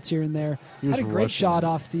few shots here and there. He had a great shot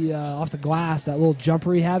off the glass. That little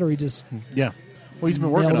jumper he had, where he just Well, he's been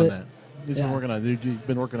working on that. He's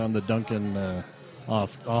been working on the Duncan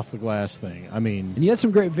off the glass thing. I mean, and you had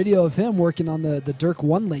some great video of him working on the Dirk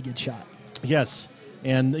one-legged shot. Yes,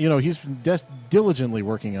 and he's been diligently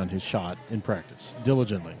working on his shot in practice,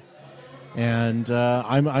 diligently, and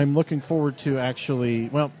I'm looking forward to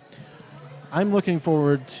I'm looking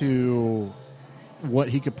forward to what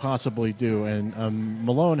he could possibly do. And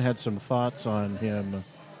Malone had some thoughts on him,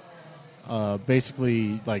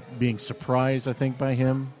 basically like being surprised, I think, by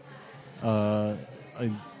him. I'm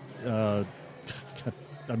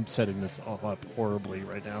setting this all up horribly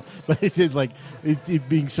right now, but it's like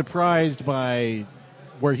being surprised by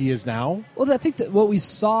where he is now. Well, I think that what we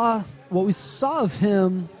saw of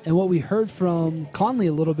him and what we heard from Conley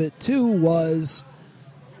a little bit too was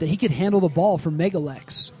that he could handle the ball for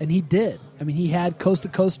Megalex, and he did. I mean, he had coast to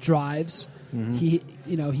coast drives.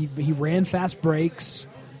 Mm-hmm. He ran fast breaks,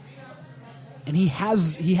 and he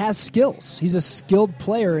has skills. He's a skilled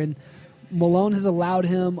player, and Malone has allowed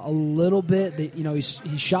him a little bit.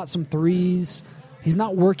 He shot some threes. He's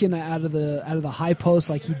not working out of the high post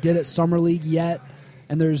like he did at Summer League yet,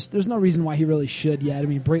 and there's no reason why he really should yet. I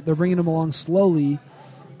mean, they're bringing him along slowly.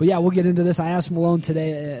 But yeah, we'll get into this. I asked Malone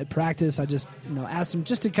today at practice. I just asked him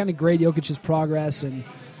just to kind of grade Jokic's progress, and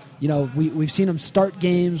we've seen him start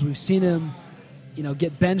games. We've seen him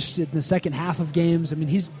get benched in the second half of games. I mean,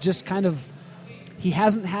 he's just he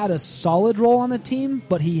hasn't had a solid role on the team,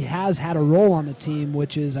 but he has had a role on the team,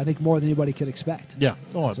 which is, I think, more than anybody could expect. Yeah,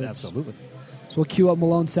 absolutely. So we'll cue up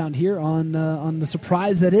Malone sound here on the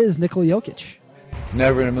surprise that is Nikola Jokic.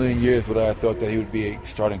 Never in a million years would I have thought that he would be a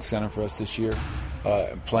starting center for us this year.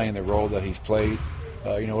 And playing the role that he's played.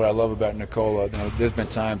 What I love about Nikola, there's been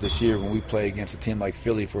times this year when we play against a team like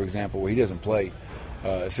Philly, for example, where he doesn't play.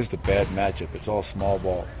 It's just a bad matchup. It's all small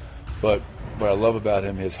ball. But what I love about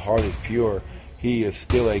him, his heart is pure. He is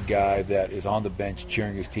still a guy that is on the bench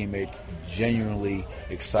cheering his teammates, genuinely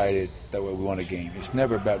excited that we won a game. It's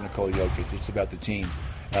never about Nikola Jokic. It's about the team.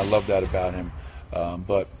 And I love that about him.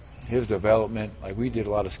 But his development, like we did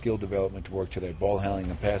a lot of skill development to work today, ball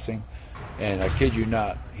handling and passing. And I kid you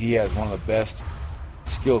not, he has one of the best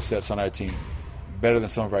skill sets on our team, better than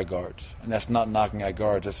some of our guards. And that's not knocking our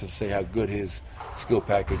guards, that's to say how good his skill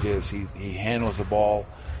package is. He handles the ball.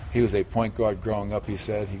 He was a point guard growing up, he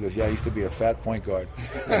said. He goes, I used to be a fat point guard.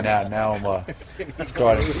 And now I'm a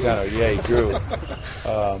starting center. Yeah, he grew.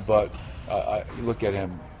 But you look at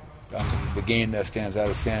him, the game that stands out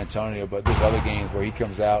is San Antonio, but there's other games where he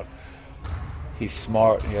comes out. He's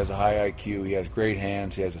smart. He has a high IQ. He has great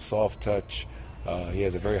hands. He has a soft touch. He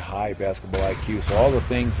has a very high basketball IQ. So all the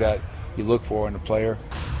things that you look for in a player,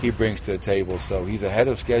 he brings to the table. So he's ahead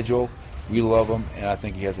of schedule. We love him, and I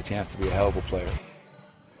think he has a chance to be a hell of a player.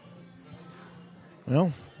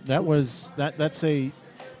 Well, that's a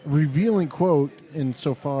revealing quote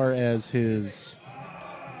insofar as his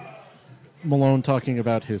Malone talking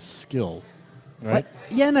about his skill, right?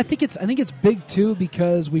 Yeah, and I think it's big too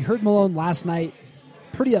because we heard Malone last night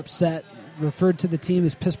pretty upset, referred to the team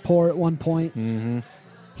as piss poor at one point. Mm-hmm.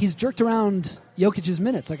 He's jerked around Jokic's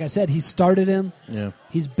minutes. Like I said, he started him. Yeah.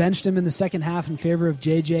 He's benched him in the second half in favor of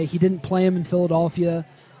JJ. He didn't play him in Philadelphia,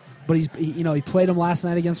 but he played him last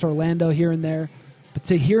night against Orlando here and there. But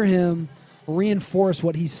to hear him reinforce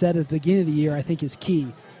what he said at the beginning of the year, I think is key.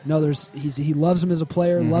 He loves him as a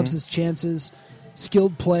player, loves his chances,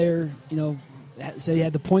 skilled player. Said he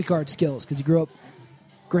had the point guard skills because he grew up.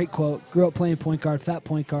 Great quote. Grew up playing point guard, fat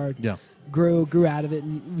point guard. Yeah. Grew out of it,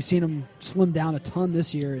 and we've seen him slim down a ton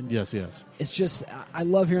this year. And yes. It's just I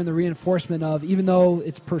love hearing the reinforcement of, even though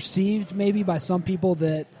it's perceived maybe by some people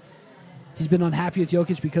that he's been unhappy with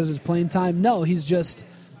Jokic because of his playing time. No, he's just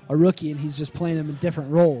a rookie, and he's just playing him in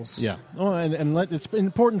different roles. Yeah. Oh, it's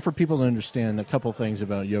important for people to understand a couple things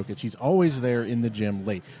about Jokic. He's always there in the gym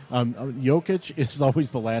late. Jokic is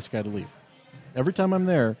always the last guy to leave. Every time I'm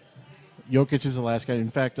there, Jokic is the last guy.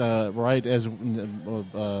 In fact, right as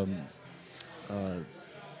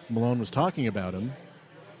Malone was talking about him,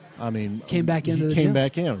 came back in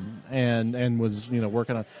and was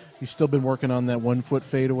working on. He's still been working on that 1 foot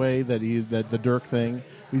fadeaway that the Dirk thing.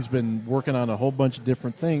 He's been working on a whole bunch of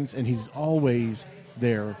different things, and he's always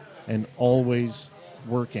there and always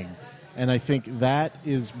working. And I think that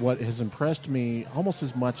is what has impressed me almost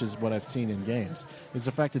as much as what I've seen in games, is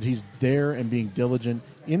the fact that he's there and being diligent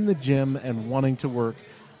in the gym and wanting to work.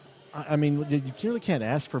 You really can't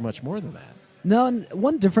ask for much more than that. No, and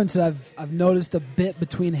one difference that I've noticed a bit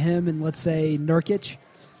between him and, let's say, Nurkic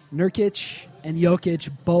and Jokic,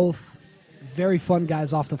 both very fun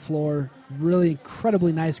guys off the floor, really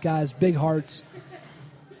incredibly nice guys, big hearts.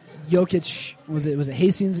 Jokic, was it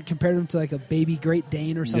Hastings that compared him to like a baby Great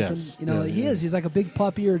Dane or something? Yes. He is. He's like a big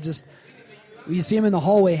puppy, or just you see him in the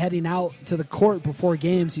hallway heading out to the court before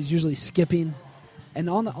games. He's usually skipping, and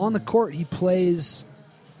on the court he plays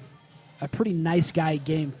a pretty nice guy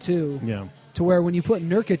game too. Yeah. To where when you put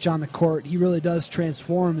Nurkic on the court, he really does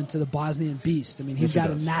transform into the Bosnian beast. He's got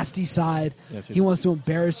a nasty side. Yes, he wants to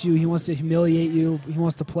embarrass you. He wants to humiliate you. He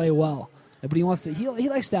wants to play well, but he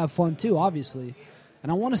likes to have fun too, obviously.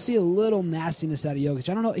 And I want to see a little nastiness out of Jokic.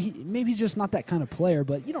 I don't know. Maybe he's just not that kind of player,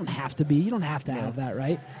 but you don't have to be. You don't have to have that,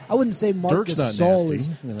 right? I wouldn't say Marc Gasol is.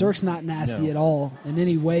 Dirk's not nasty at all in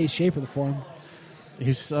any way, shape, or form.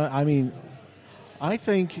 He's. I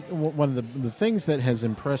think one of the things that has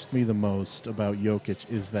impressed me the most about Jokic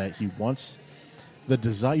is that he wants the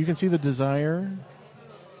desire. You can see the desire.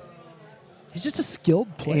 He's just a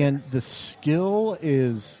skilled player, and the skill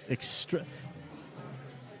is extra.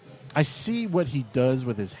 I see what he does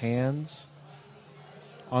with his hands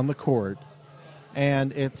on the court,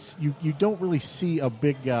 and it's you don't really see a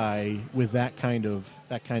big guy with that kind of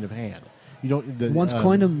hand. You don't. Once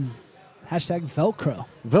coined him #Velcro.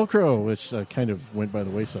 Velcro, which kind of went by the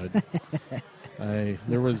wayside.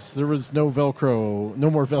 There was no Velcro, no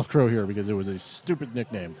more Velcro here because it was a stupid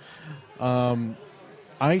nickname.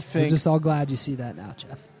 I think we're just all glad you see that now,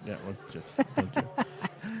 Jeff. Yeah, well, just thank you.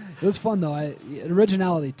 It was fun though.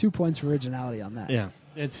 Originality, 2 points for originality on that. Yeah,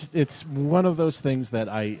 it's one of those things that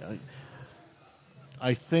I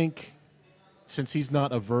think, since he's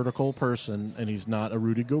not a vertical person and he's not a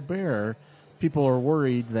Rudy Gobert, people are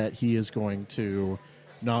worried that he is going to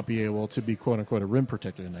not be able to be quote unquote a rim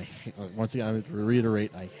protector. And once again, I have to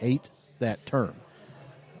reiterate, I hate that term.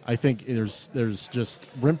 I think there's just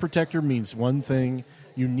rim protector means one thing.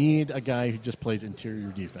 You need a guy who just plays interior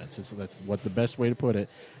defense. That's what the best way to put it.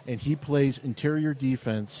 And he plays interior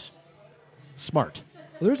defense smart.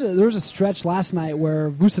 Well, there was a stretch last night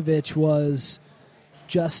where Vucevic was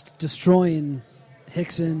just destroying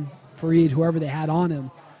Hickson, Fareed, whoever they had on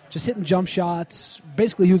him, just hitting jump shots.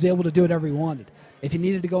 Basically, he was able to do whatever he wanted. If he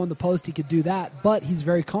needed to go in the post, he could do that. But he's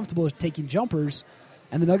very comfortable taking jumpers,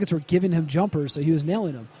 and the Nuggets were giving him jumpers, so he was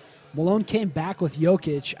nailing them. Malone came back with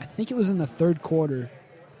Jokic. I think it was in the third quarter,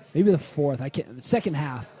 maybe the fourth. Second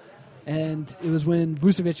half, and it was when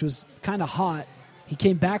Vucevic was kind of hot. He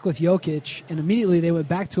came back with Jokic, and immediately they went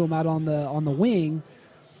back to him out on the wing,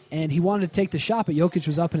 and he wanted to take the shot, but Jokic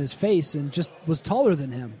was up in his face and just was taller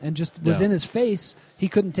than him and just was in his face. He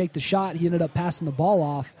couldn't take the shot. He ended up passing the ball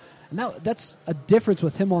off, and that's a difference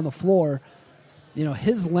with him on the floor. You know,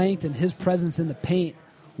 his length and his presence in the paint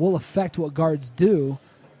will affect what guards do.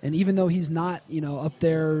 And even though he's not, up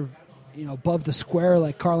there, above the square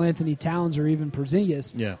like Karl Anthony Towns or even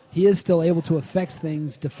Porzingis, he is still able to affect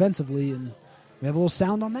things defensively. And we have a little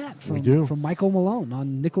sound on that from Michael Malone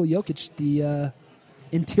on Nikola Jokic, the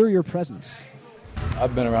interior presence.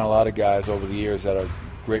 I've been around a lot of guys over the years that are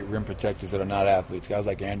great rim protectors that are not athletes. Guys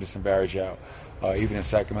like Anderson Varejao, even in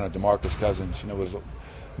Sacramento, DeMarcus Cousins, was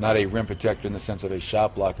not a rim protector in the sense of a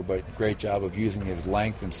shot blocker, but great job of using his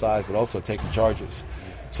length and size, but also taking charges.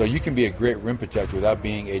 So you can be a great rim protector without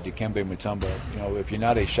being a Dikembe Mutombo. If you're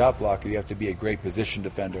not a shot blocker, you have to be a great position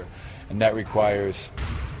defender, and that requires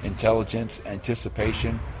intelligence,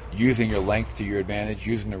 anticipation, using your length to your advantage,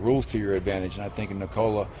 using the rules to your advantage. And I think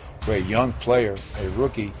Nikola, for a young player, a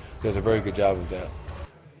rookie, does a very good job of that.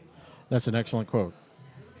 That's an excellent quote.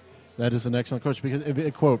 That is an excellent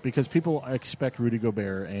quote because people expect Rudy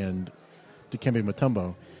Gobert and Dikembe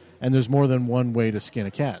Mutombo, and there's more than one way to skin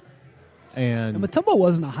a cat. And Mutombo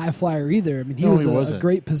wasn't a high flyer either. I mean, he was a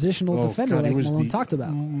great positional defender, like Malone talked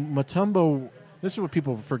about. Mutombo, this is what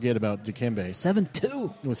people forget about Dikembe.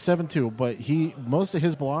 7'2". It was 7'2", but most of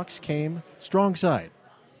his blocks came strong side,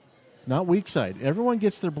 not weak side. Everyone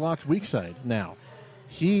gets their blocks weak side now.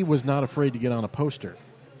 He was not afraid to get on a poster.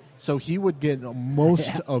 So he would get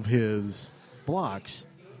most of his blocks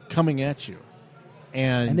coming at you.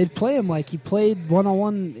 And they'd play him like he played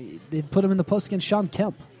one-on-one. They'd put him in the post against Sean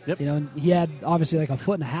Kemp. Yep. He had obviously like a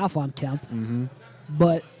 1.5 on Kemp,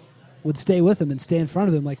 but would stay with him and stay in front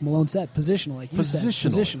of him, like Malone said, positional, like you said.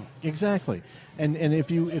 Positional. Exactly. And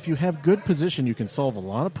if you have good position, you can solve a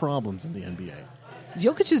lot of problems in the NBA.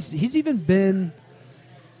 Jokic he's even been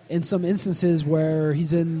in some instances where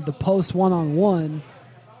he's in the post one-on-one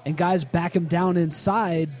and guys back him down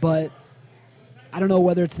inside, but I don't know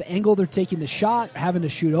whether it's the angle they're taking the shot, having to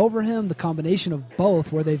shoot over him, the combination of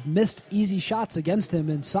both, where they've missed easy shots against him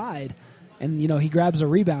inside, and he grabs a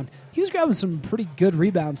rebound. He was grabbing some pretty good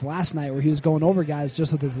rebounds last night where he was going over guys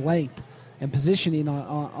just with his length and positioning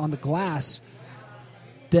on the glass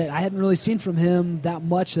that I hadn't really seen from him that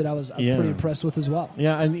much that I was pretty impressed with as well.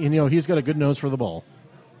 Yeah, and he's got a good nose for the ball.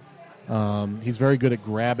 He's very good at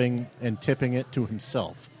grabbing and tipping it to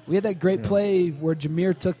himself. We had that great play where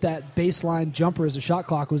Jameer took that baseline jumper as the shot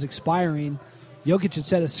clock was expiring. Jokic had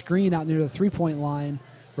set a screen out near the three-point line,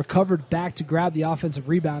 recovered back to grab the offensive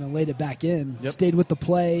rebound and laid it back in. Yep. Stayed with the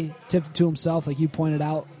play, tipped it to himself, like you pointed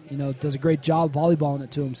out. Does a great job volleyballing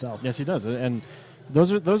it to himself. Yes, he does. And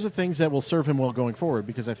those are things that will serve him well going forward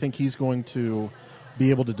because I think he's going to be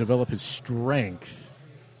able to develop his strength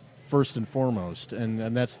first and foremost,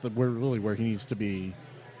 and that's where he needs to be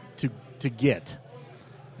to get.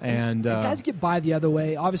 And guys get by the other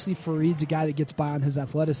way. Obviously, Fareed's a guy that gets by on his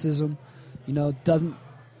athleticism. Doesn't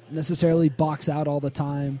necessarily box out all the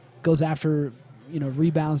time. Goes after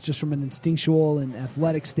rebounds just from an instinctual and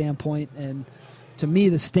athletic standpoint. And to me,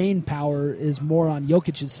 the staying power is more on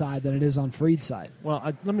Jokic's side than it is on Fareed's side. Well,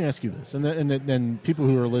 let me ask you this, and then people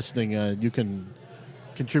who are listening, you can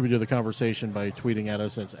contribute to the conversation by tweeting at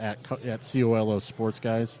us at COLO Sports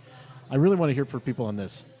Guys. I really want to hear from people on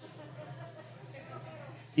this.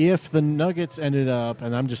 If the Nuggets ended up,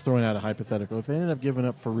 and I'm just throwing out a hypothetical, if they ended up giving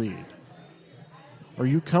up Fareed, are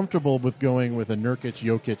you comfortable with going with a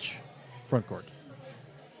Nurkic-Jokic front court?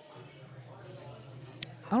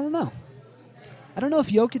 I don't know. I don't know if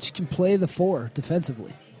Jokic can play the four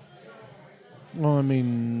defensively. Well, I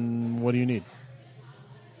mean, what do you need?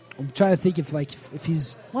 I'm trying to think if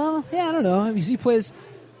he's, I don't know. I mean, he plays,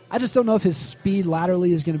 I just don't know if his speed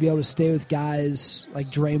laterally is going to be able to stay with guys like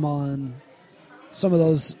Draymond, some of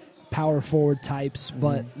those power forward types,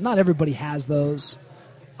 but not everybody has those.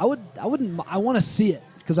 I want to see it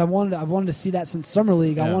because I wanted to see that since Summer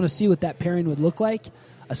League. Yeah. I want to see what that pairing would look like,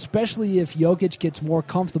 especially if Jokic gets more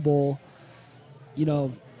comfortable,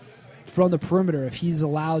 from the perimeter, if he's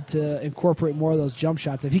allowed to incorporate more of those jump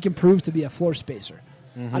shots, if he can prove to be a floor spacer.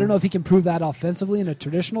 I don't know if he can prove that offensively in a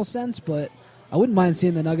traditional sense, but I wouldn't mind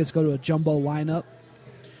seeing the Nuggets go to a jumbo lineup.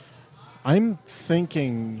 I'm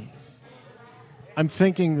thinking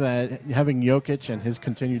that having Jokic and his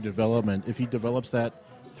continued development, if he develops that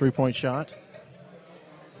three-point shot,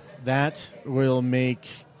 that will make,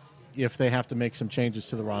 if they have to make some changes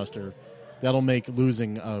to the roster, that'll make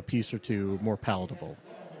losing a piece or two more palatable.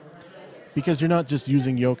 Because you're not just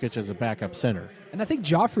using Jokic as a backup center. And I think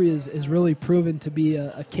Joffrey is really proven to be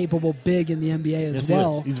a capable big in the NBA as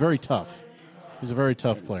well. He's very tough. He's a very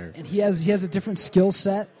tough player. And he has a different skill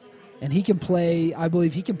set. And he can play, I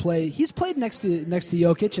believe he can play. He's played next to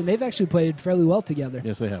Jokic, and they've actually played fairly well together.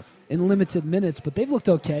 Yes, they have. In limited minutes, but they've looked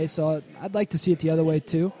okay, so I'd like to see it the other way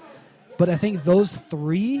too. But I think those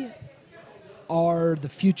three are the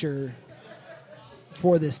future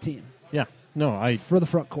for this team. Yeah. No, for the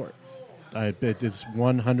front court. It's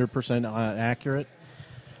 100% accurate.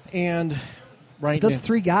 And right That's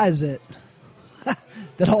three guys that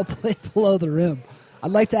all play below the rim.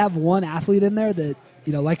 I'd like to have one athlete in there that,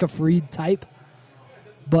 like a Fareed type,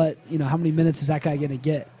 but, how many minutes is that guy going to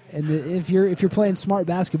get? And if you're playing smart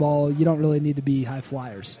basketball, you don't really need to be high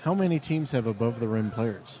flyers. How many teams have above the rim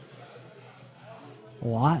players? A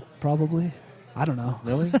lot, probably. I don't know.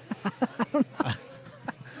 Really?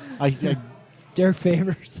 Derek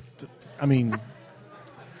Favors. I mean,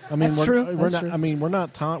 that's true. I mean, we're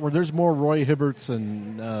not there's more Roy Hibberts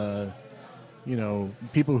and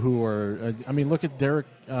people who are. Look at Derek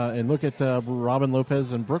and look at Robin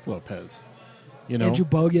Lopez and Brooke Lopez. Andrew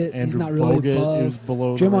Bogut. He's not really above. Is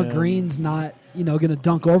below Draymond Green's not going to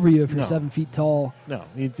dunk over you if you're 7 feet tall. No,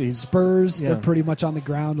 he's Spurs. They're pretty much on the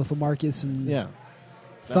ground with LaMarcus and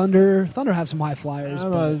Thunder have some high flyers.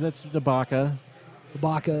 That's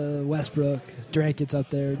Ibaka, Westbrook, Durant gets up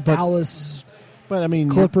there. Dallas. But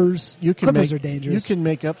Clippers. Clippers are dangerous. You can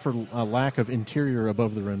make up for a lack of interior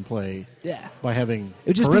above the rim play. Yeah. By having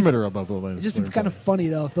perimeter above the rim. It'd just be kind of funny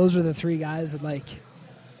though if those are the three guys that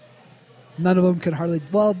none of them could hardly.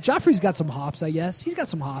 Well, Joffrey's got some hops, I guess. He's got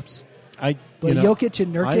some hops. But Jokic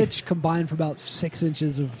and Nurkic combined for about 6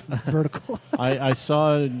 inches of vertical. I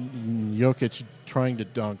saw Jokic trying to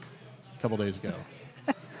dunk a couple days ago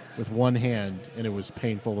with one hand, and it was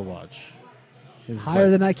painful to watch. Higher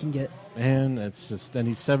than I can get. And it's just, and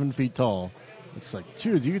he's 7 feet tall. It's like,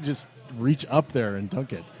 dude, you could just reach up there and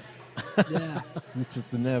dunk it. Yeah. It's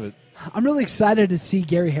just didn't have it. I'm really excited to see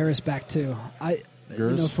Gary Harris back, too.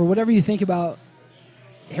 For whatever you think about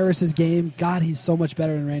Harris's game, God, he's so much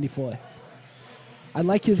better than Randy Foye. I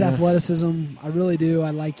like his athleticism. I really do.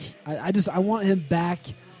 I want him back,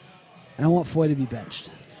 and I want Foye to be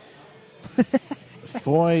benched.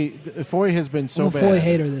 Foye has been so bad. I'm a Foye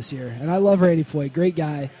hater this year, and I love Randy Foye. Great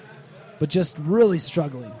guy, but just really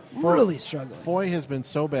struggling. Foye has been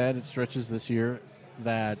so bad at stretches this year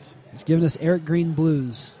that he's given us Eric Green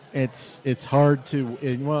blues. It's hard to.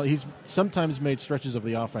 He's sometimes made stretches of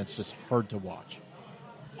the offense just hard to watch.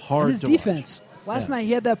 And his defense. Last night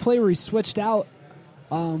he had that play where he switched out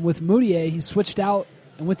with Mudiay. He switched out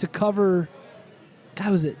and went to cover.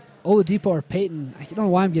 God, was it Oladipo or Payton? I don't know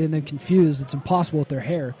why I'm getting them confused. It's impossible with their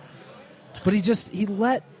hair. But it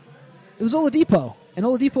was Oladipo. And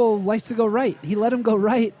Oladipo likes to go right. He let him go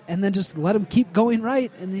right and then just let him keep going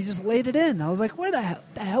right, and he just laid it in. I was like, where the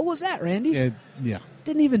hell was that, Randy? Yeah.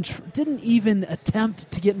 Didn't even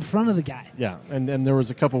attempt to get in front of the guy. Yeah, and there was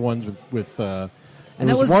a couple ones with and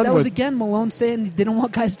that was again Malone saying they don't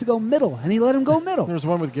want guys to go middle, and he let him go middle. There was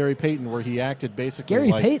one with Gary Payton where he acted basically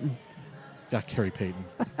Gary Payton. Not Gary Payton.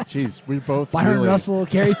 Jeez, we both Byron really, Russell,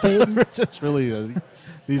 Gary Payton. It's really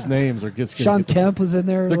these names are just Sean Kemp was in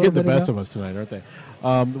there. They're getting the best of us tonight, aren't they?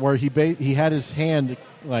 Where he had his hand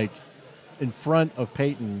in front of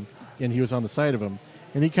Payton, and he was on the side of him,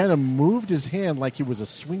 and he kind of moved his hand like he was a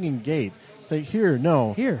swinging gate. Say, here,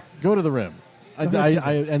 go to the rim.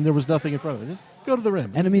 And there was nothing in front of it. Just go to the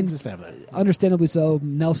rim. And just have that. Understandably so,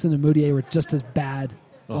 Nelson and Mudiay were just as bad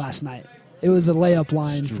last night. It was a layup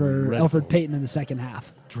line for Elfrid Payton in the second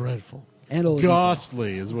half. Dreadful. And Oladipo.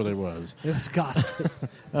 Ghastly is what it was. It was ghastly.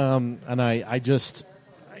 And I just,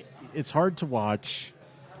 it's hard to watch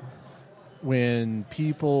when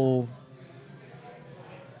people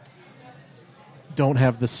don't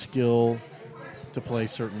have the skill to play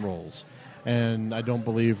certain roles. And I don't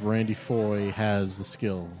believe Randy Foye has the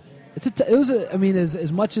skill.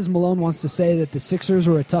 As much as Malone wants to say that the Sixers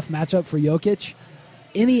were a tough matchup for Jokic,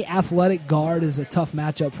 any athletic guard is a tough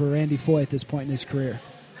matchup for Randy Foye at this point in his career.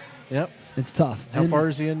 Yep. It's tough. How far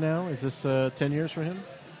is he in now? Is this 10 years for him?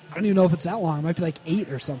 I don't even know if it's that long. It might be like 8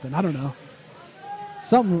 or something. I don't know.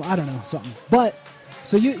 Something. But,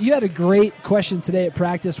 so you had a great question today at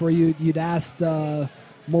practice where you'd asked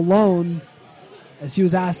Malone, as he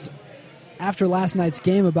was asked after last night's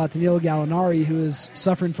game about Danilo Gallinari, who is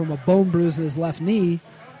suffering from a bone bruise in his left knee,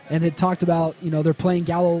 and had talked about, they're playing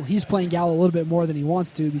Gallo. He's playing Gallo a little bit more than he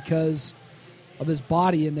wants to because of his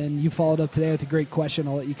body. And then you followed up today with a great question.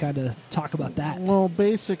 I'll let you kind of talk about that. Well,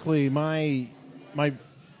 basically, my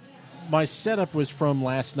setup was from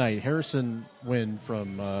last night. Harrison Wind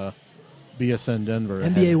from BSN Denver.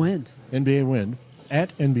 NBA Wind.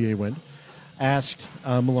 At NBA Wind. Asked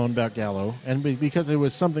Malone about Gallo, and because it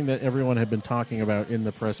was something that everyone had been talking about in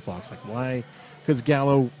the press box. Like, why? Because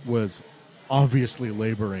Gallo was obviously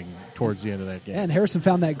laboring towards the end of that game. Yeah, and Harrison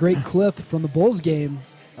found that great clip from the Bulls game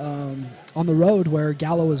on the road where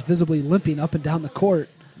Gallo was visibly limping up and down the court.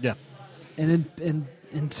 Yeah. And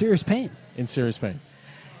in serious pain. In serious pain.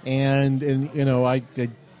 And you know, I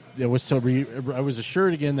was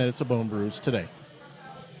assured again that it's a bone bruise today.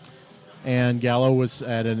 And Gallo was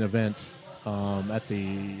at an event I was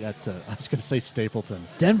going to say Stapleton.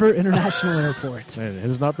 Denver International Airport. It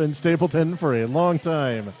has not been Stapleton for a long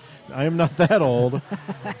time. I am not that old.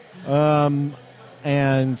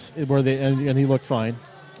 And he looked fine.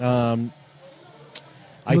 He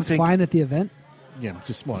looked fine at the event? Yeah,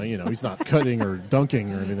 just he's not cutting or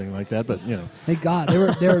dunking or anything like that, but Thank God.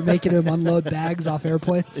 They were making him unload bags off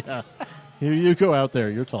airplanes. Yeah. You go out there,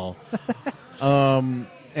 you're tall. And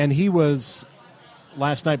he was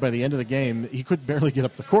last night, by the end of the game, he could barely get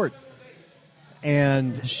up the court.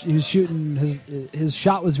 And he was shooting his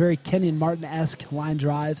shot was very Kenyon Martin-esque line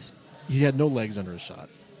drives. He had no legs under his shot.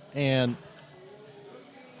 And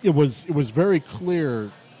it was very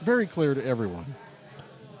clear to everyone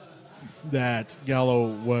that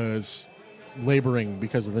Gallo was laboring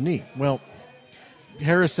because of the knee. Well,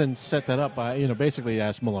 Harrison set that up by, basically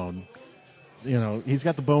asked Malone, he's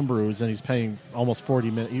got the bone bruise and he's playing almost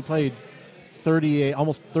 40 minutes. He played 38,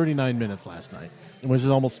 almost 39 minutes last night, which is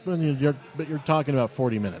almost, but you're talking about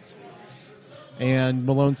 40 minutes. And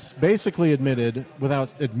Malone's basically admitted,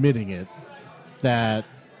 without admitting it, that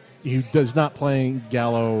he does not playing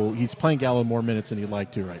Gallo. He's playing Gallo more minutes than he'd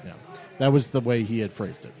like to right now. That was the way he had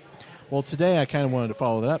phrased it. Well, today I kind of wanted to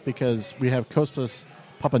follow that up because we have Kostas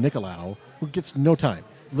Papanikolaou, who gets no time,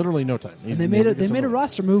 literally no time. And they made a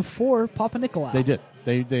roster move for Papanikolaou. They did.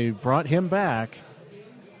 They brought him back,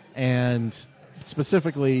 and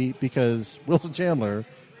specifically because Wilson Chandler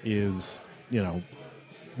is no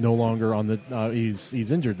longer on the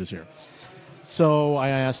he's injured this year. So I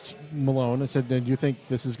asked Malone, I said, do you think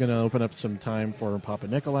this is going to open up some time for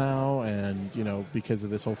Papanikolaou? And, because of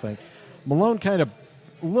this whole thing. Malone kind of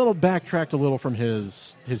backtracked a little from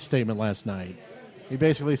his statement last night. He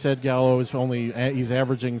basically said Gallo is he's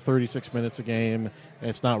averaging 36 minutes a game.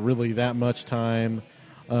 It's not really that much time,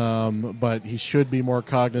 but he should be more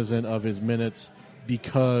cognizant of his minutes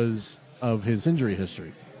because of his injury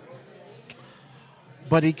history.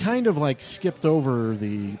 But he kind of skipped over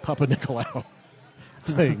the Papanikolaou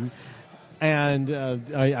thing. And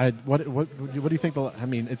what do you think?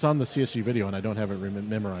 It's on the CSG video, and I don't have it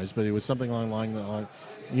memorized, but it was something along the line,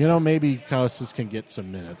 maybe Kostas can get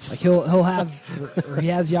some minutes. He'll have, or he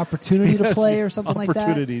has the opportunity to play, or something like that.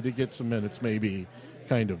 Opportunity to get some minutes, maybe.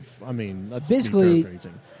 Kind of. That's basically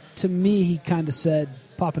paraphrasing. To me, he kind of said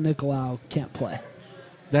Papanikolaou can't play.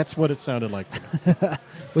 That's what it sounded like.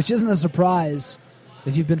 Which isn't a surprise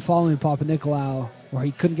if you've been following Papanikolaou, where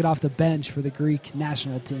he couldn't get off the bench for the Greek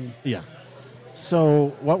national team. Yeah.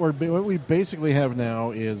 So what we basically have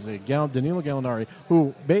now is Danilo Gallinari,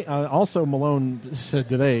 who also Malone said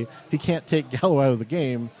today he can't take Gallo out of the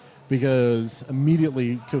game because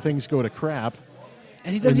immediately things go to crap.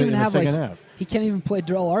 And he doesn't even have second half. He can't even play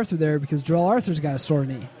Darrell Arthur there because Darrell Arthur's got a sore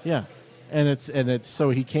knee. Yeah. And it's so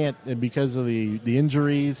he can't, and because of the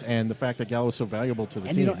injuries and the fact that Gallo is so valuable to the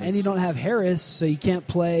team. And you don't have Harris, so you can't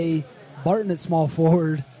play Barton at small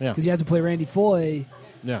forward because you have to play Randy Foye.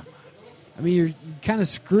 Yeah. You're kind of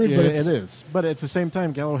screwed. Yeah, but it is. But at the same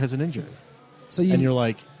time, Gallo has an injury. And you're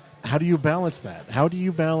like, how do you balance that? How do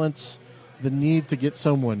you balance the need to get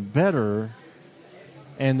someone better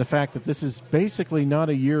and the fact that this is basically not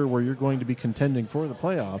a year where you're going to be contending for the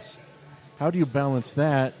playoffs? How do you balance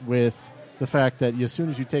that with the fact that as soon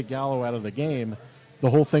as you take Gallo out of the game, the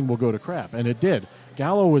whole thing will go to crap? And it did.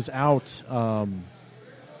 Gallo was out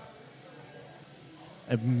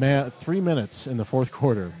 3 minutes in the fourth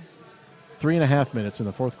quarter. 3.5 minutes in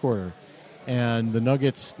the fourth quarter, and the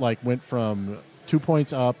Nuggets went from 2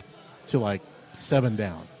 points up to 7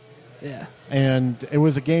 down. Yeah, and it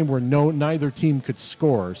was a game where neither team could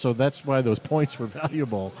score, so that's why those points were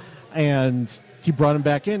valuable. And he brought him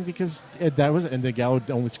back in because and then Gallo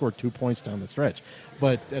only scored 2 points down the stretch.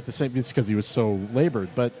 But at the same, it's because he was so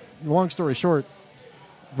labored. But long story short,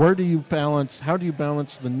 how do you balance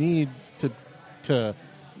the need to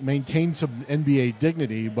maintain some NBA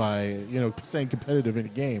dignity by staying competitive in a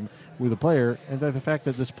game with a player, and the fact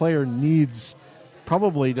that this player needs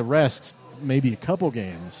probably to rest maybe a couple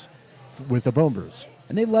games with a bone bruise.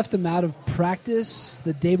 And they left him out of practice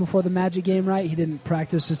the day before the Magic game, right? He didn't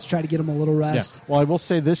practice just to try to get him a little rest. Yeah. Well, I will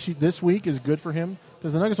say this week is good for him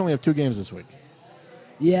because the Nuggets only have 2 games this week.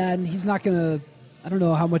 Yeah, and he's not going to – I don't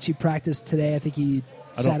know how much he practiced today. I think he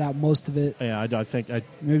sat out most of it. Yeah, I think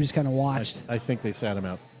 – maybe just kind of watched. I think they sat him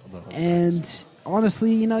out. And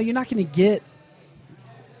honestly, you're not going to get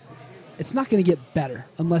 – it's not going to get better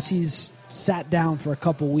unless he's sat down for a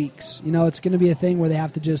couple weeks. It's going to be a thing where they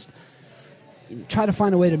have to just try to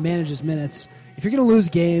find a way to manage his minutes. If you're going to lose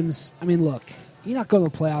games, look, you're not going to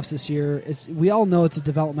the playoffs this year. We all know it's a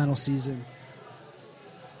developmental season.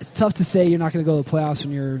 It's tough to say you're not going to go to the playoffs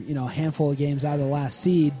when you're a handful of games out of the last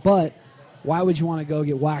seed, but why would you want to go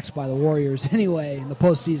get waxed by the Warriors anyway in the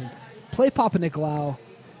postseason? Play Papanikolaou.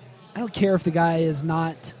 I don't care if the guy is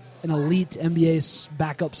not an elite NBA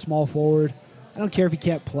backup small forward. I don't care if he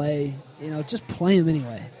can't play. Just play him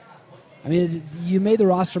anyway. I mean, you made the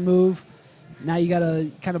roster move. Now you got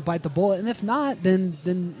to kind of bite the bullet. And if not, then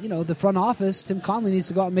the front office, Tim Conley, needs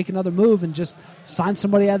to go out and make another move and just sign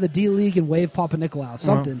somebody out of the D-League and waive Papanikolaou,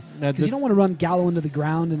 something. Because you don't want to run Gallo into the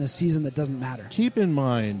ground in a season that doesn't matter. Keep in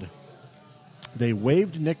mind, they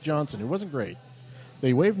waived Nick Johnson. It wasn't great.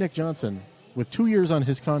 They waived Nick Johnson with 2 years on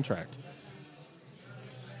his contract.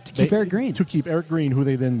 To keep Eric Green. To keep Eric Green, who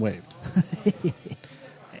they then waived.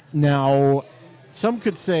 Now, some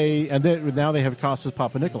could say, and now they have Kostas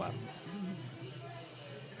Papanikolaou.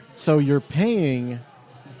 So you're paying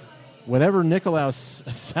whatever Nikolaou's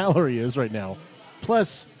salary is right now,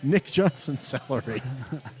 plus Nick Johnson's salary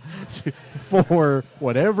for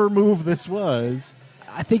whatever move this was.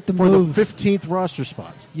 I think the for move, the 15th roster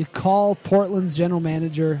spot. You call Portland's general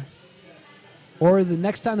manager, or the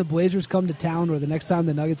next time the Blazers come to town, or the next time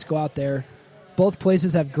the Nuggets go out there. Both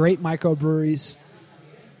places have great microbreweries,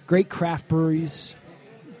 great craft breweries.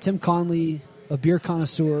 Tim Conley, a beer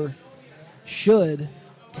connoisseur, should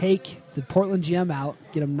take the Portland GM out,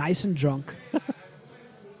 get him nice and drunk,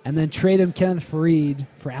 and then trade him Kenneth Faried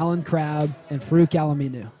for Alan Crabb and Farouk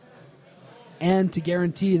Alaminu. And to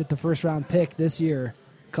guarantee that the first-round pick this year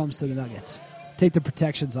comes to the Nuggets. Take the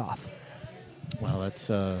protections off. Well, that's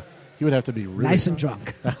he would have to be really nice and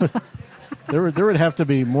drunk. There would have to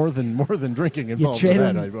be more than drinking involved. You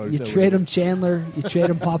trade him Chandler. You trade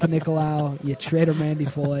him Papanikolaou. You trade him Randy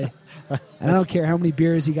Foye. And I don't care how many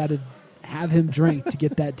beers you got to have him drink to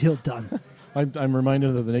get that deal done. I'm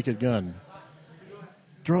reminded of the Naked Gun.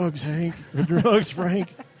 Drugs, Hank. Drugs,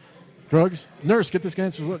 Frank. Drugs. Nurse, get this guy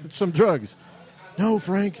some drugs. No,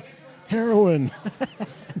 Frank. Heroin.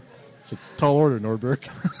 It's a tall order, Nordberg.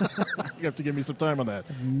 You have to give me some time on that.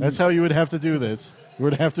 That's how you would have to do this. There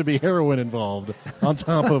would have to be heroin involved on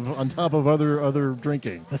top of other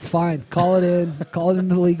drinking. That's fine. Call it in. Call it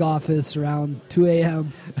into the league office around 2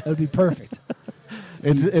 a.m. That would be perfect.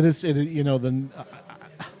 Gallows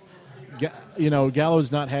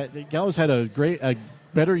had a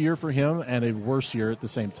better year for him and a worse year at the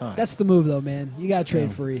same time. That's the move, though, man. You got to trade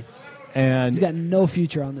Faried. And he's got no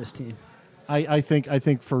future on this team. I think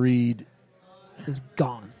Faried is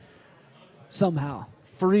gone somehow.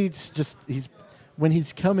 Fareed's when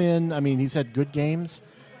he's come in. I mean, he's had good games,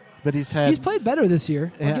 but he's played better this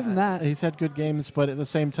year. I'll give him that. He's had good games, but at the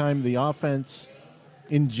same time, the offense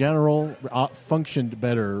in general functioned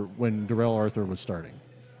better when Darrell Arthur was starting.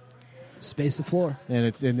 Space the floor, and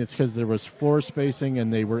it's because there was floor spacing,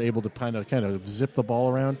 and they were able to kind of zip the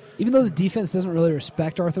ball around. Even though the defense doesn't really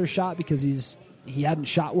respect Arthur's shot because he hadn't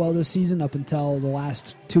shot well this season up until the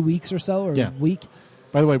last 2 weeks or so, or week.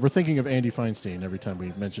 By the way, we're thinking of Andy Feinstein every time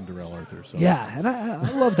we mention Darrell Arthur. So. Yeah, and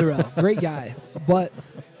I love Darrell. Great guy. But,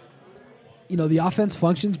 the offense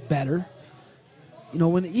functions better.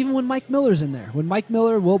 Even when Mike Miller's in there. When Mike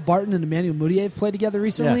Miller, Will Barton, and Emmanuel Mudiay have played together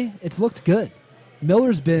recently, it's looked good.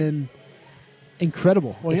 Miller's been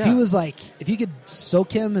incredible. Well, if you could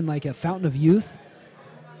soak him in like a fountain of youth,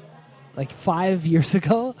 like 5 years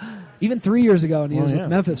ago, even 3 years ago, and he was with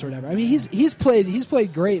Memphis or whatever. I mean, he's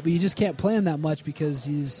played great, but you just can't play him that much because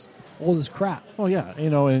he's old as crap. Well, yeah,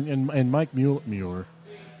 and Mike Mueller,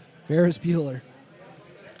 Ferris Bueller.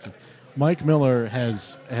 Mike Miller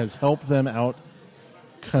has helped them out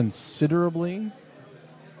considerably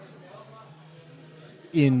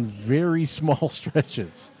in very small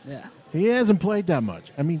stretches. Yeah. He hasn't played that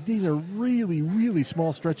much. I mean, these are really, really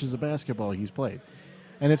small stretches of basketball he's played.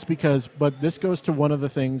 And it's but this goes to one of the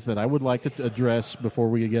things that I would like to address before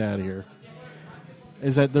we get out of here,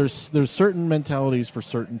 is that there's certain mentalities for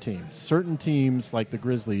certain teams. Certain teams, like the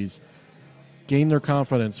Grizzlies, gain their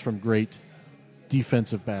confidence from great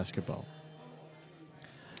defensive basketball.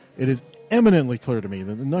 It is eminently clear to me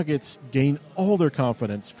that the Nuggets gain all their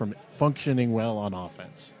confidence from functioning well on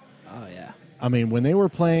offense. Oh, yeah. I mean, when they were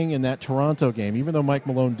playing in that Toronto game, even though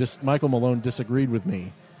Michael Malone disagreed with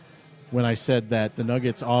me when I said that the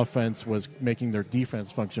Nuggets' offense was making their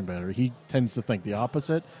defense function better, he tends to think the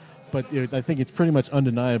opposite. But I think it's pretty much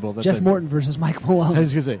undeniable that Jeff Morton versus Mike Malone. I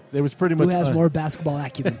was going to say, it was pretty much... Who has more basketball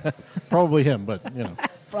acumen? Probably him, but,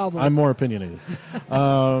 Probably. I'm more opinionated.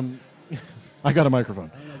 I got a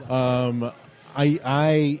microphone.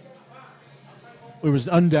 It was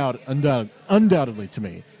undoubtedly to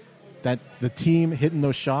me that the team hitting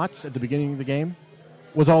those shots at the beginning of the game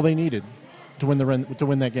was all they needed to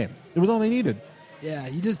win that game. It was all they needed. Yeah,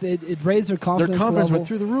 it raised their confidence Their confidence level. went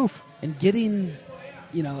through the roof. And getting,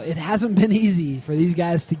 it hasn't been easy for these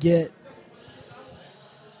guys to get.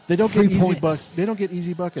 They don't free get easy points. They don't get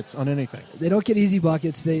easy buckets on anything. They don't get easy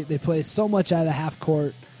buckets. They play so much out of the half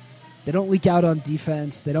court. They don't leak out on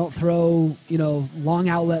defense. They don't throw long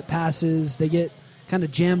outlet passes. They get kind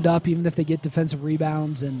of jammed up even if they get defensive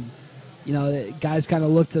rebounds, and the guys kind of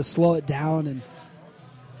look to slow it down, and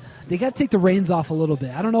they got to take the reins off a little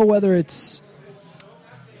bit. I don't know whether it's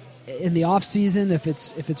in the off season, if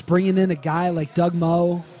it's bringing in a guy like Doug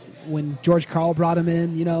Moe when George Karl brought him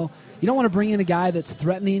in. You don't want to bring in a guy that's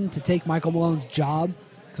threatening to take Michael Malone's job,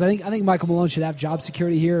 because I think Michael Malone should have job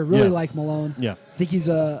security here. I really like Malone. Yeah, I think he's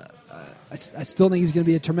I still think he's going to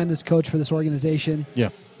be a tremendous coach for this organization. Yeah,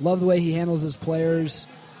 love the way he handles his players.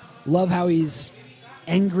 Love how he's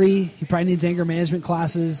angry. He probably needs anger management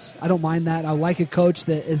classes. I don't mind that. I like a coach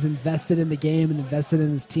that is invested in the game and invested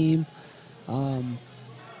in his team.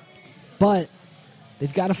 But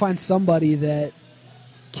they've got to find somebody that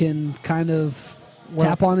can kind of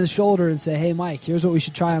tap on his shoulder and say, hey, Mike, here's what we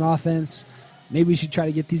should try on offense. Maybe we should try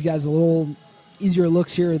to get these guys a little easier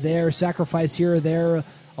looks here or there, sacrifice here or there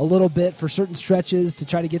a little bit for certain stretches to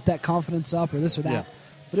try to get that confidence up, or this or that. Yeah.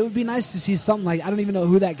 But it would be nice to see something like, I don't even know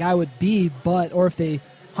who that guy would be, or if they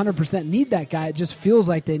 100% need that guy. It just feels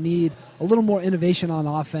like they need a little more innovation on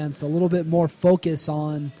offense, a little bit more focus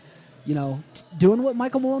on, doing what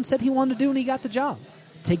Michael Malone said he wanted to do when he got the job.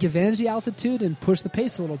 Take advantage of the altitude and push the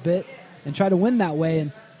pace a little bit and try to win that way.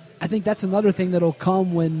 And I think that's another thing that'll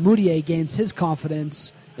come when Mudiay gains his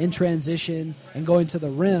confidence in transition and going to the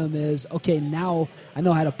rim is, okay, now I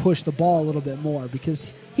know how to push the ball a little bit more,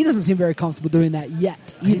 because he doesn't seem very comfortable doing that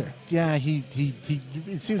yet either. He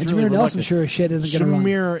it seems and really Jameer Nelson reluctant. sure as shit isn't going to run.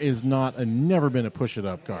 Jameer is never been a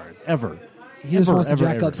push-it-up guard, ever. He just wants to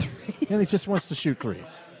jack up threes. And he just wants to shoot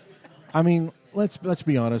threes. I mean, let's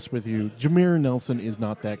be honest with you. Jameer Nelson is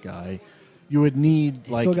not that guy. You would need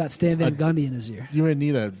He's still got Stan Van Gundy in his ear. You would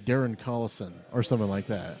need a Darren Collison or someone like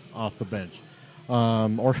that off the bench.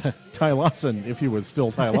 Or Ty Lawson, if he was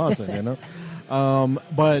still Ty Lawson,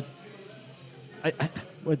 But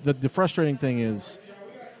the frustrating thing is,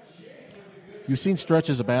 you've seen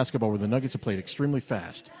stretches of basketball where the Nuggets have played extremely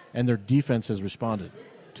fast, and their defense has responded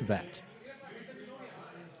to that.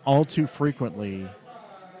 All too frequently,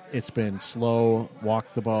 it's been slow,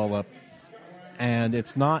 walk the ball up, and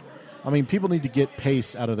it's not. I mean, people need to get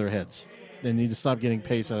pace out of their heads. They need to stop getting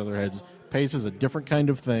pace out of their heads. Pace is a different kind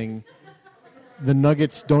of thing. The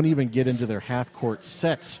Nuggets don't even get into their half-court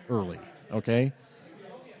sets early, okay?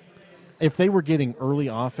 If they were getting early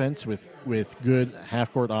offense with good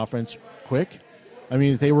half-court offense quick, I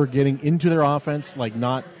mean, if they were getting into their offense, like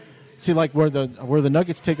where the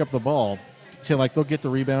Nuggets take up the ball, they'll get the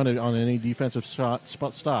rebound on any defensive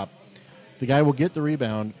stop. The guy will get the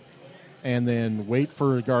rebound and then wait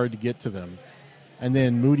for a guard to get to them. And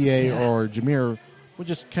then Mudiay or Jameer will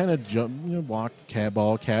just kind of walk the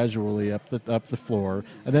ball casually up the floor,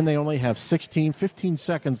 and then they only have 15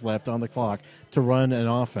 seconds left on the clock to run an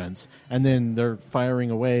offense, and then they're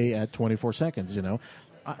firing away at 24 seconds.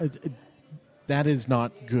 That is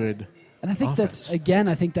not good. And I think offense.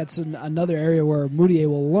 that's another area where Mudiay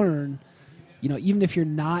will learn. Even if you're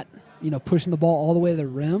not pushing the ball all the way to the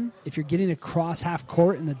rim, if you're getting across half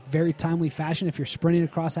court in a very timely fashion, if you're sprinting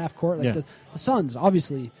across half court, the Suns,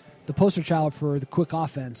 obviously, the poster child for the quick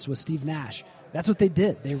offense was Steve Nash. That's what they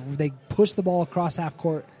did. They pushed the ball across half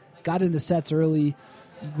court, got into sets early.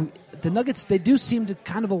 The Nuggets, they do seem to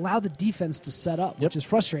kind of allow the defense to set up, which is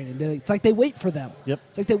frustrating. It's like they wait for them. Yep.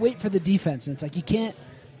 It's like they wait for the defense, and it's like you can't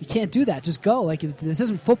do that. Just go. Like, this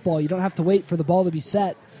isn't football. You don't have to wait for the ball to be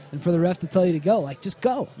set and for the ref to tell you to go. Like, just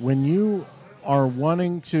go. When you are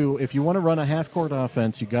if you want to run a half-court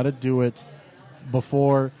offense, you got to do it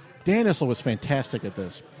before. Dan Issel was fantastic at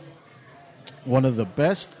this. One of the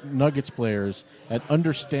best Nuggets players at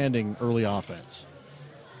understanding early offense.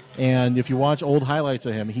 And if you watch old highlights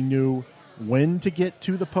of him, he knew when to get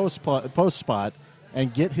to the post spot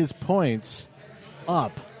and get his points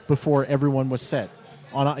up before everyone was set.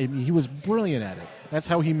 He was brilliant at it. That's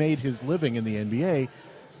how he made his living in the NBA.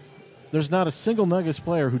 There's not a single Nuggets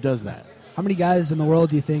player who does that. How many guys in the world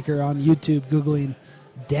do you think are on YouTube Googling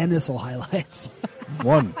Dan Issel highlights?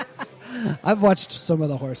 One. I've watched some of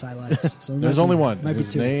the horse highlights. So There's only one. Might be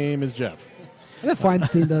His two. name is Jeff. I bet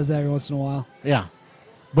Feinstein does that every once in a while. Yeah.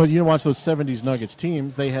 But you watch those 70s Nuggets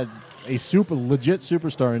teams, they had a legit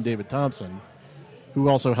superstar in David Thompson, who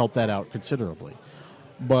also helped that out considerably.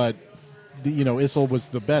 But Issel was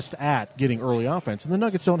the best at getting early offense, and the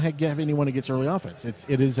Nuggets don't have anyone who gets early offense.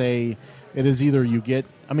 It is either you get.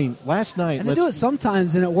 I mean, last night and they do it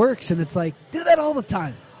sometimes and it works, and it's like do that all the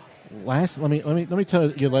time. Let me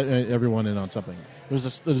tell you, let everyone in on something. There's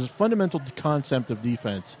a fundamental concept of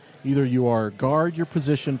defense. Either you are guard your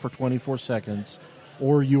position for 24 seconds,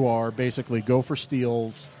 or you are basically go for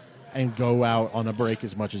steals and go out on a break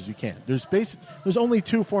as much as you can. There's only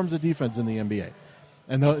two forms of defense in the NBA,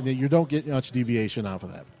 and you don't get much deviation off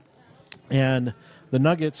of that. And the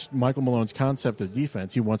Nuggets, Michael Malone's concept of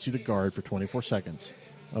defense, he wants you to guard for 24 seconds.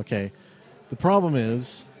 Okay, the problem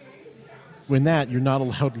is when you're not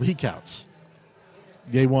allowed leak outs.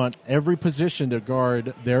 They want every position to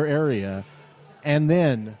guard their area and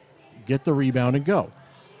then get the rebound and go.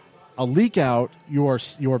 A leak out, you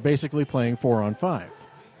are basically playing 4-on-5.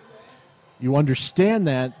 You understand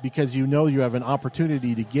that because you know you have an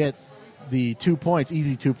opportunity to get the 2 points,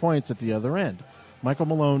 easy 2 points at the other end. Michael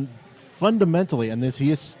Malone fundamentally, and he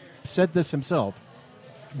has said this himself,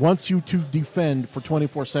 wants you to defend for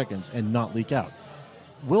 24 seconds and not leak out.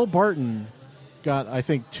 Will Barton got, I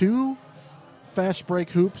think, 2 fast break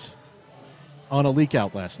hoops on a leak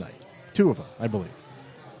out last night. 2 of them, I believe.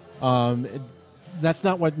 That's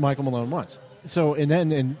not what Michael Malone wants. So,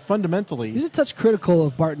 and fundamentally, he was a touch critical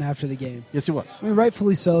of Barton after the game. Yes, he was. I mean,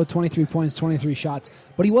 rightfully so. 23 points, 23 shots,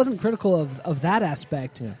 but he wasn't critical of that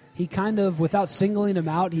aspect. Yeah. He kind of, without singling him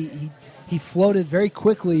out, he floated very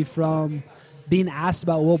quickly from being asked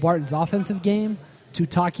about Will Barton's offensive game to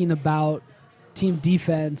talking about team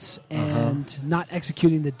defense and not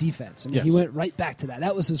executing the defense. I mean, he went right back to that.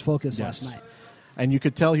 That was his focus last night. And you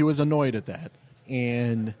could tell he was annoyed at that.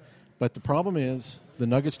 But the problem is the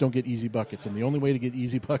Nuggets don't get easy buckets, and the only way to get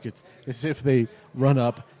easy buckets is if they run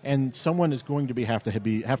up, and someone is going to have to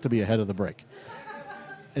be ahead of the break.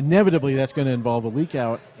 Inevitably, that's going to involve a leak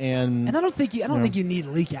out, and I don't think you need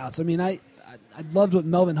leak outs. I mean, I loved what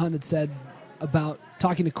Melvin Hunt had said about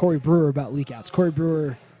talking to Corey Brewer about leak outs. Corey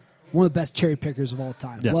Brewer, one of the best cherry pickers of all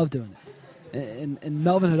time. Yeah. Love doing it. And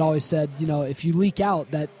Melvin had always said, if you leak out,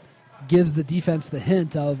 that gives the defense the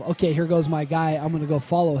hint of, okay, here goes my guy, I'm going to go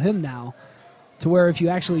follow him now, to where if you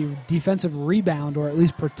actually defensive rebound, or at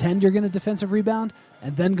least pretend you're going to defensive rebound,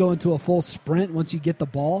 and then go into a full sprint once you get the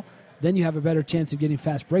ball, then you have a better chance of getting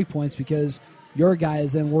fast break points because your guy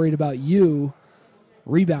is then worried about you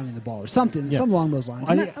rebounding the ball or something along those lines.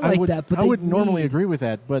 I would normally agree with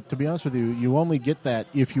that, but to be honest with you, you only get that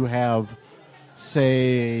if you have,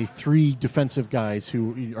 say, 3 defensive guys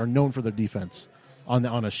who are known for their defense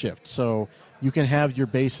on a shift. So you can have your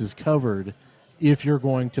bases covered if you're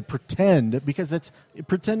going to pretend, because it's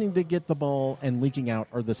pretending to get the ball and leaking out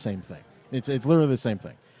are the same thing. It's literally the same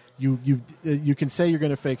thing. You can say you're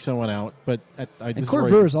going to fake someone out, but and Corey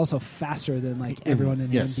Brewer is also faster than everyone in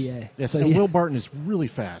the NBA. Yes, so and Will Barton is really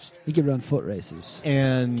fast. He can run foot races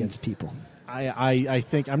against people. I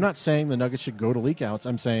think I'm not saying the Nuggets should go to leak outs.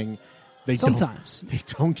 I'm saying they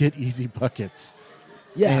don't get easy buckets.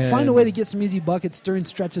 Yeah, find a way to get some easy buckets during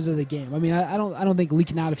stretches of the game. I mean, I don't think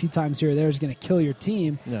leaking out a few times here or there is going to kill your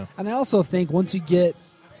team. No. And I also think once you get,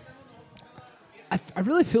 I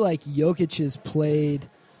really feel like Jokic has played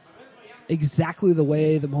exactly the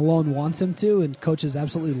way that Malone wants him to, and coaches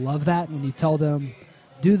absolutely love that when you tell them,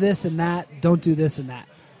 do this and that, don't do this and that.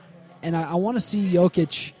 And I want to see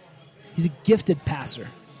Jokic. He's a gifted passer,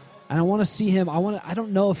 and I want to see him. I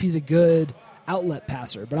don't know if he's a good outlet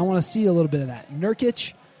passer, but I want to see a little bit of that.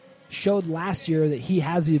 Nurkic showed last year that he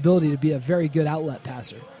has the ability to be a very good outlet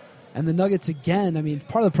passer. And the Nuggets, again, I mean,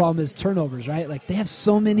 part of the problem is turnovers, right? Like, they have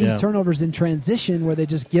so many turnovers in transition where they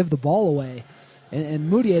just give the ball away.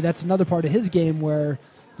 And Mudiay, that's another part of his game where,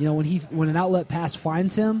 when an outlet pass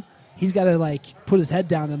finds him, he's got to, put his head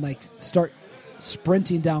down and, start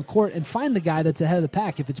sprinting down court and find the guy that's ahead of the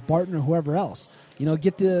pack, if it's Barton or whoever else.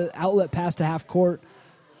 Get the outlet pass to half court,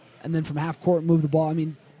 and then from half court move the ball. I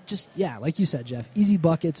mean, like you said, Jeff, easy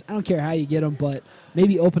buckets. I don't care how you get them, but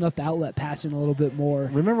maybe open up the outlet passing a little bit more.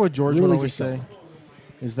 Remember what George would always say?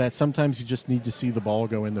 Is that sometimes you just need to see the ball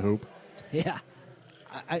go in the hoop. Yeah.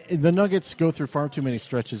 The Nuggets go through far too many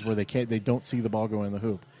stretches where they don't see the ball go in the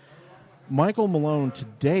hoop. Michael Malone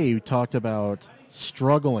today talked about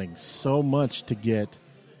struggling so much to get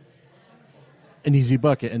an easy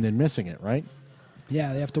bucket and then missing it, right?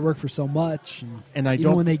 Yeah, they have to work for so much, and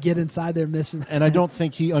even when they get inside, they're missing. And I don't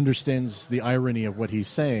think he understands the irony of what he's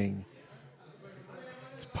saying.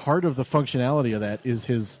 It's part of the functionality of that is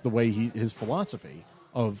his philosophy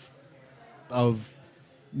of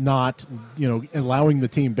not allowing the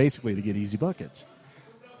team basically to get easy buckets.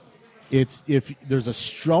 It's if there's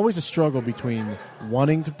always a struggle between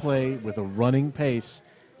wanting to play with a running pace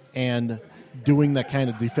and doing that kind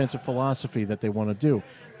of defensive philosophy that they want to do.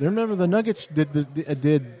 Remember, the Nuggets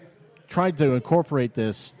tried to incorporate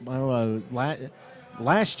this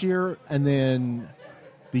last year, and then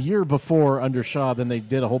the year before under Shaw. Then they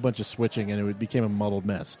did a whole bunch of switching, and it became a muddled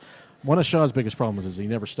mess. One of Shaw's biggest problems is he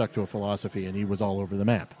never stuck to a philosophy, and he was all over the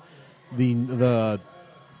map. The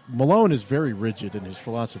Malone is very rigid in his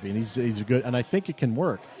philosophy, and he's good, and I think it can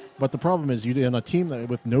work. But the problem is, in a team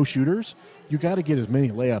with no shooters, you got to get as many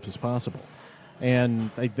layups as possible, and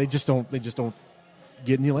they just don't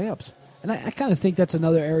get any layups. And I kind of think that's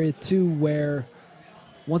another area too, where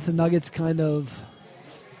once the Nuggets kind of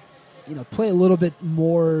play a little bit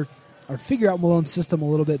more or figure out Malone's system a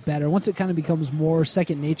little bit better, once it kind of becomes more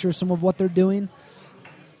second nature, some of what they're doing,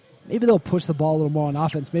 maybe they'll push the ball a little more on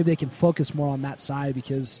offense. Maybe they can focus more on that side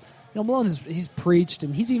because Malone he's preached,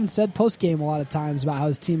 and he's even said post game a lot of times about how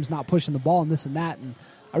his team's not pushing the ball and this and that. And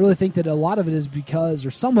I really think that a lot of it is because,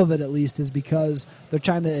 or some of it at least, is because they're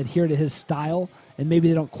trying to adhere to his style, and maybe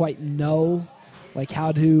they don't quite know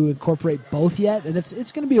how to incorporate both yet. And it's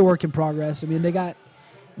going to be a work in progress. I mean, they got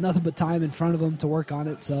nothing but time in front of them to work on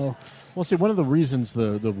it. So, well, see, one of the reasons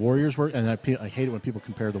the Warriors work, and I hate it when people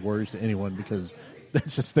compare the Warriors to anyone because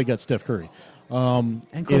that's just they got Steph Curry and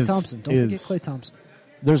Klay Thompson. Don't forget Klay Thompson.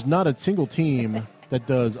 There's not a single team that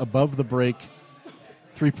does above the break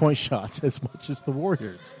 3-point shots as much as the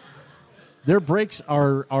Warriors. Their breaks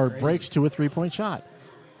are breaks to a 3-point shot.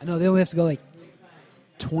 I know they only have to go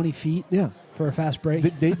 20 feet. Yeah. For a fast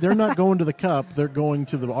break. They're not going to the cup. They're going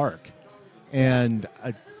to the arc. And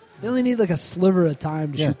they only need a sliver of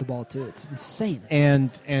time to shoot the ball too. It's insane.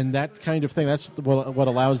 And that kind of thing, that's what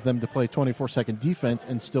allows them to play 24-second defense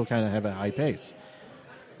and still kind of have a high pace.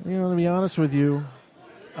 To be honest with you,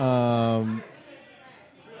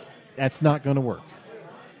 that's not going to work.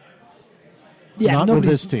 Yeah, not with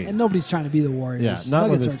this team. And nobody's trying to be the Warriors. Yeah, not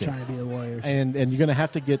Nuggets with this team. Trying to be the Warriors. And you're going to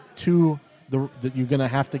have to get you're going to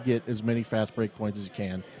have to get as many fast break points as you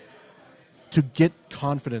can to get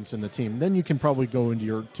confidence in the team. Then you can probably go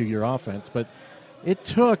into your offense. But it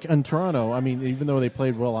took in Toronto, even though they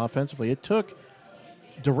played well offensively, it took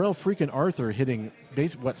Darrell freaking Arthur hitting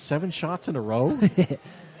 7 shots in a row?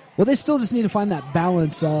 Well, they still just need to find that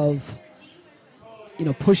balance of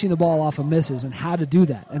pushing the ball off of misses and how to do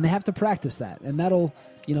that. And they have to practice that. And that'll,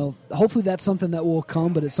 hopefully that's something that will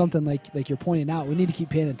come, but it's something like you're pointing out, we need to keep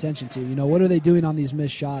paying attention to. What are they doing on these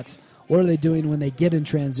missed shots? What are they doing when they get in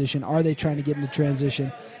transition? Are they trying to get into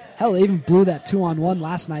transition? Hell, they even blew that 2-on-1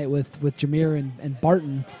 last night with Jameer and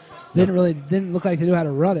Barton. They didn't look like they knew how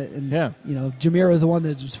to run it. And Jameer was the one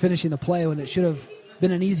that was finishing the play when it should have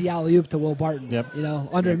been an easy alley-oop to Will Barton. Yep.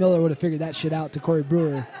 Andre Miller would have figured that shit out to Corey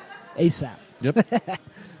Brewer ASAP. Yep.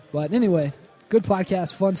 But anyway, good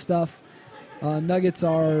podcast, fun stuff. Nuggets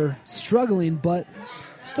are struggling, but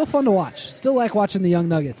still fun to watch. Still like watching the young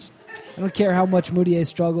Nuggets. I don't care how much Mudiay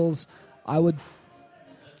struggles. I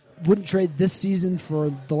wouldn't trade this season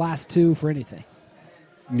for the last 2 for anything.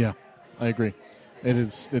 Yeah, I agree.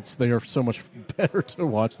 They are so much better to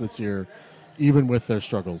watch this year, even with their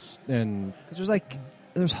struggles. And because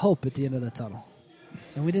there's hope at the end of the tunnel,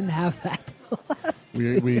 and we didn't have that last.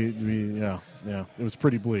 Yeah, it was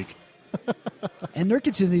pretty bleak. And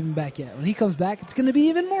Nurkic isn't even back yet. When he comes back, it's going to be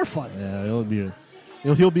even more fun. Yeah,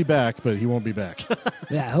 he'll be back, but he won't be back.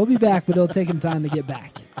 Yeah, he'll be back, but it'll take him time to get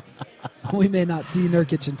back. We may not see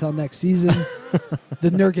Nurkic until next season.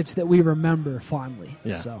 The Nurkic that we remember fondly.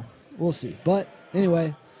 Yeah. So we'll see. But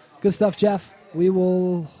anyway, good stuff, Jeff. We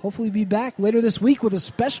will hopefully be back later this week with a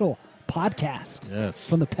special podcast. Yes.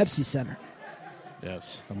 From the Pepsi Center.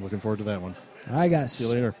 Yes, I'm looking forward to that one. All right, guys. See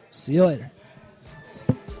you later. See you later.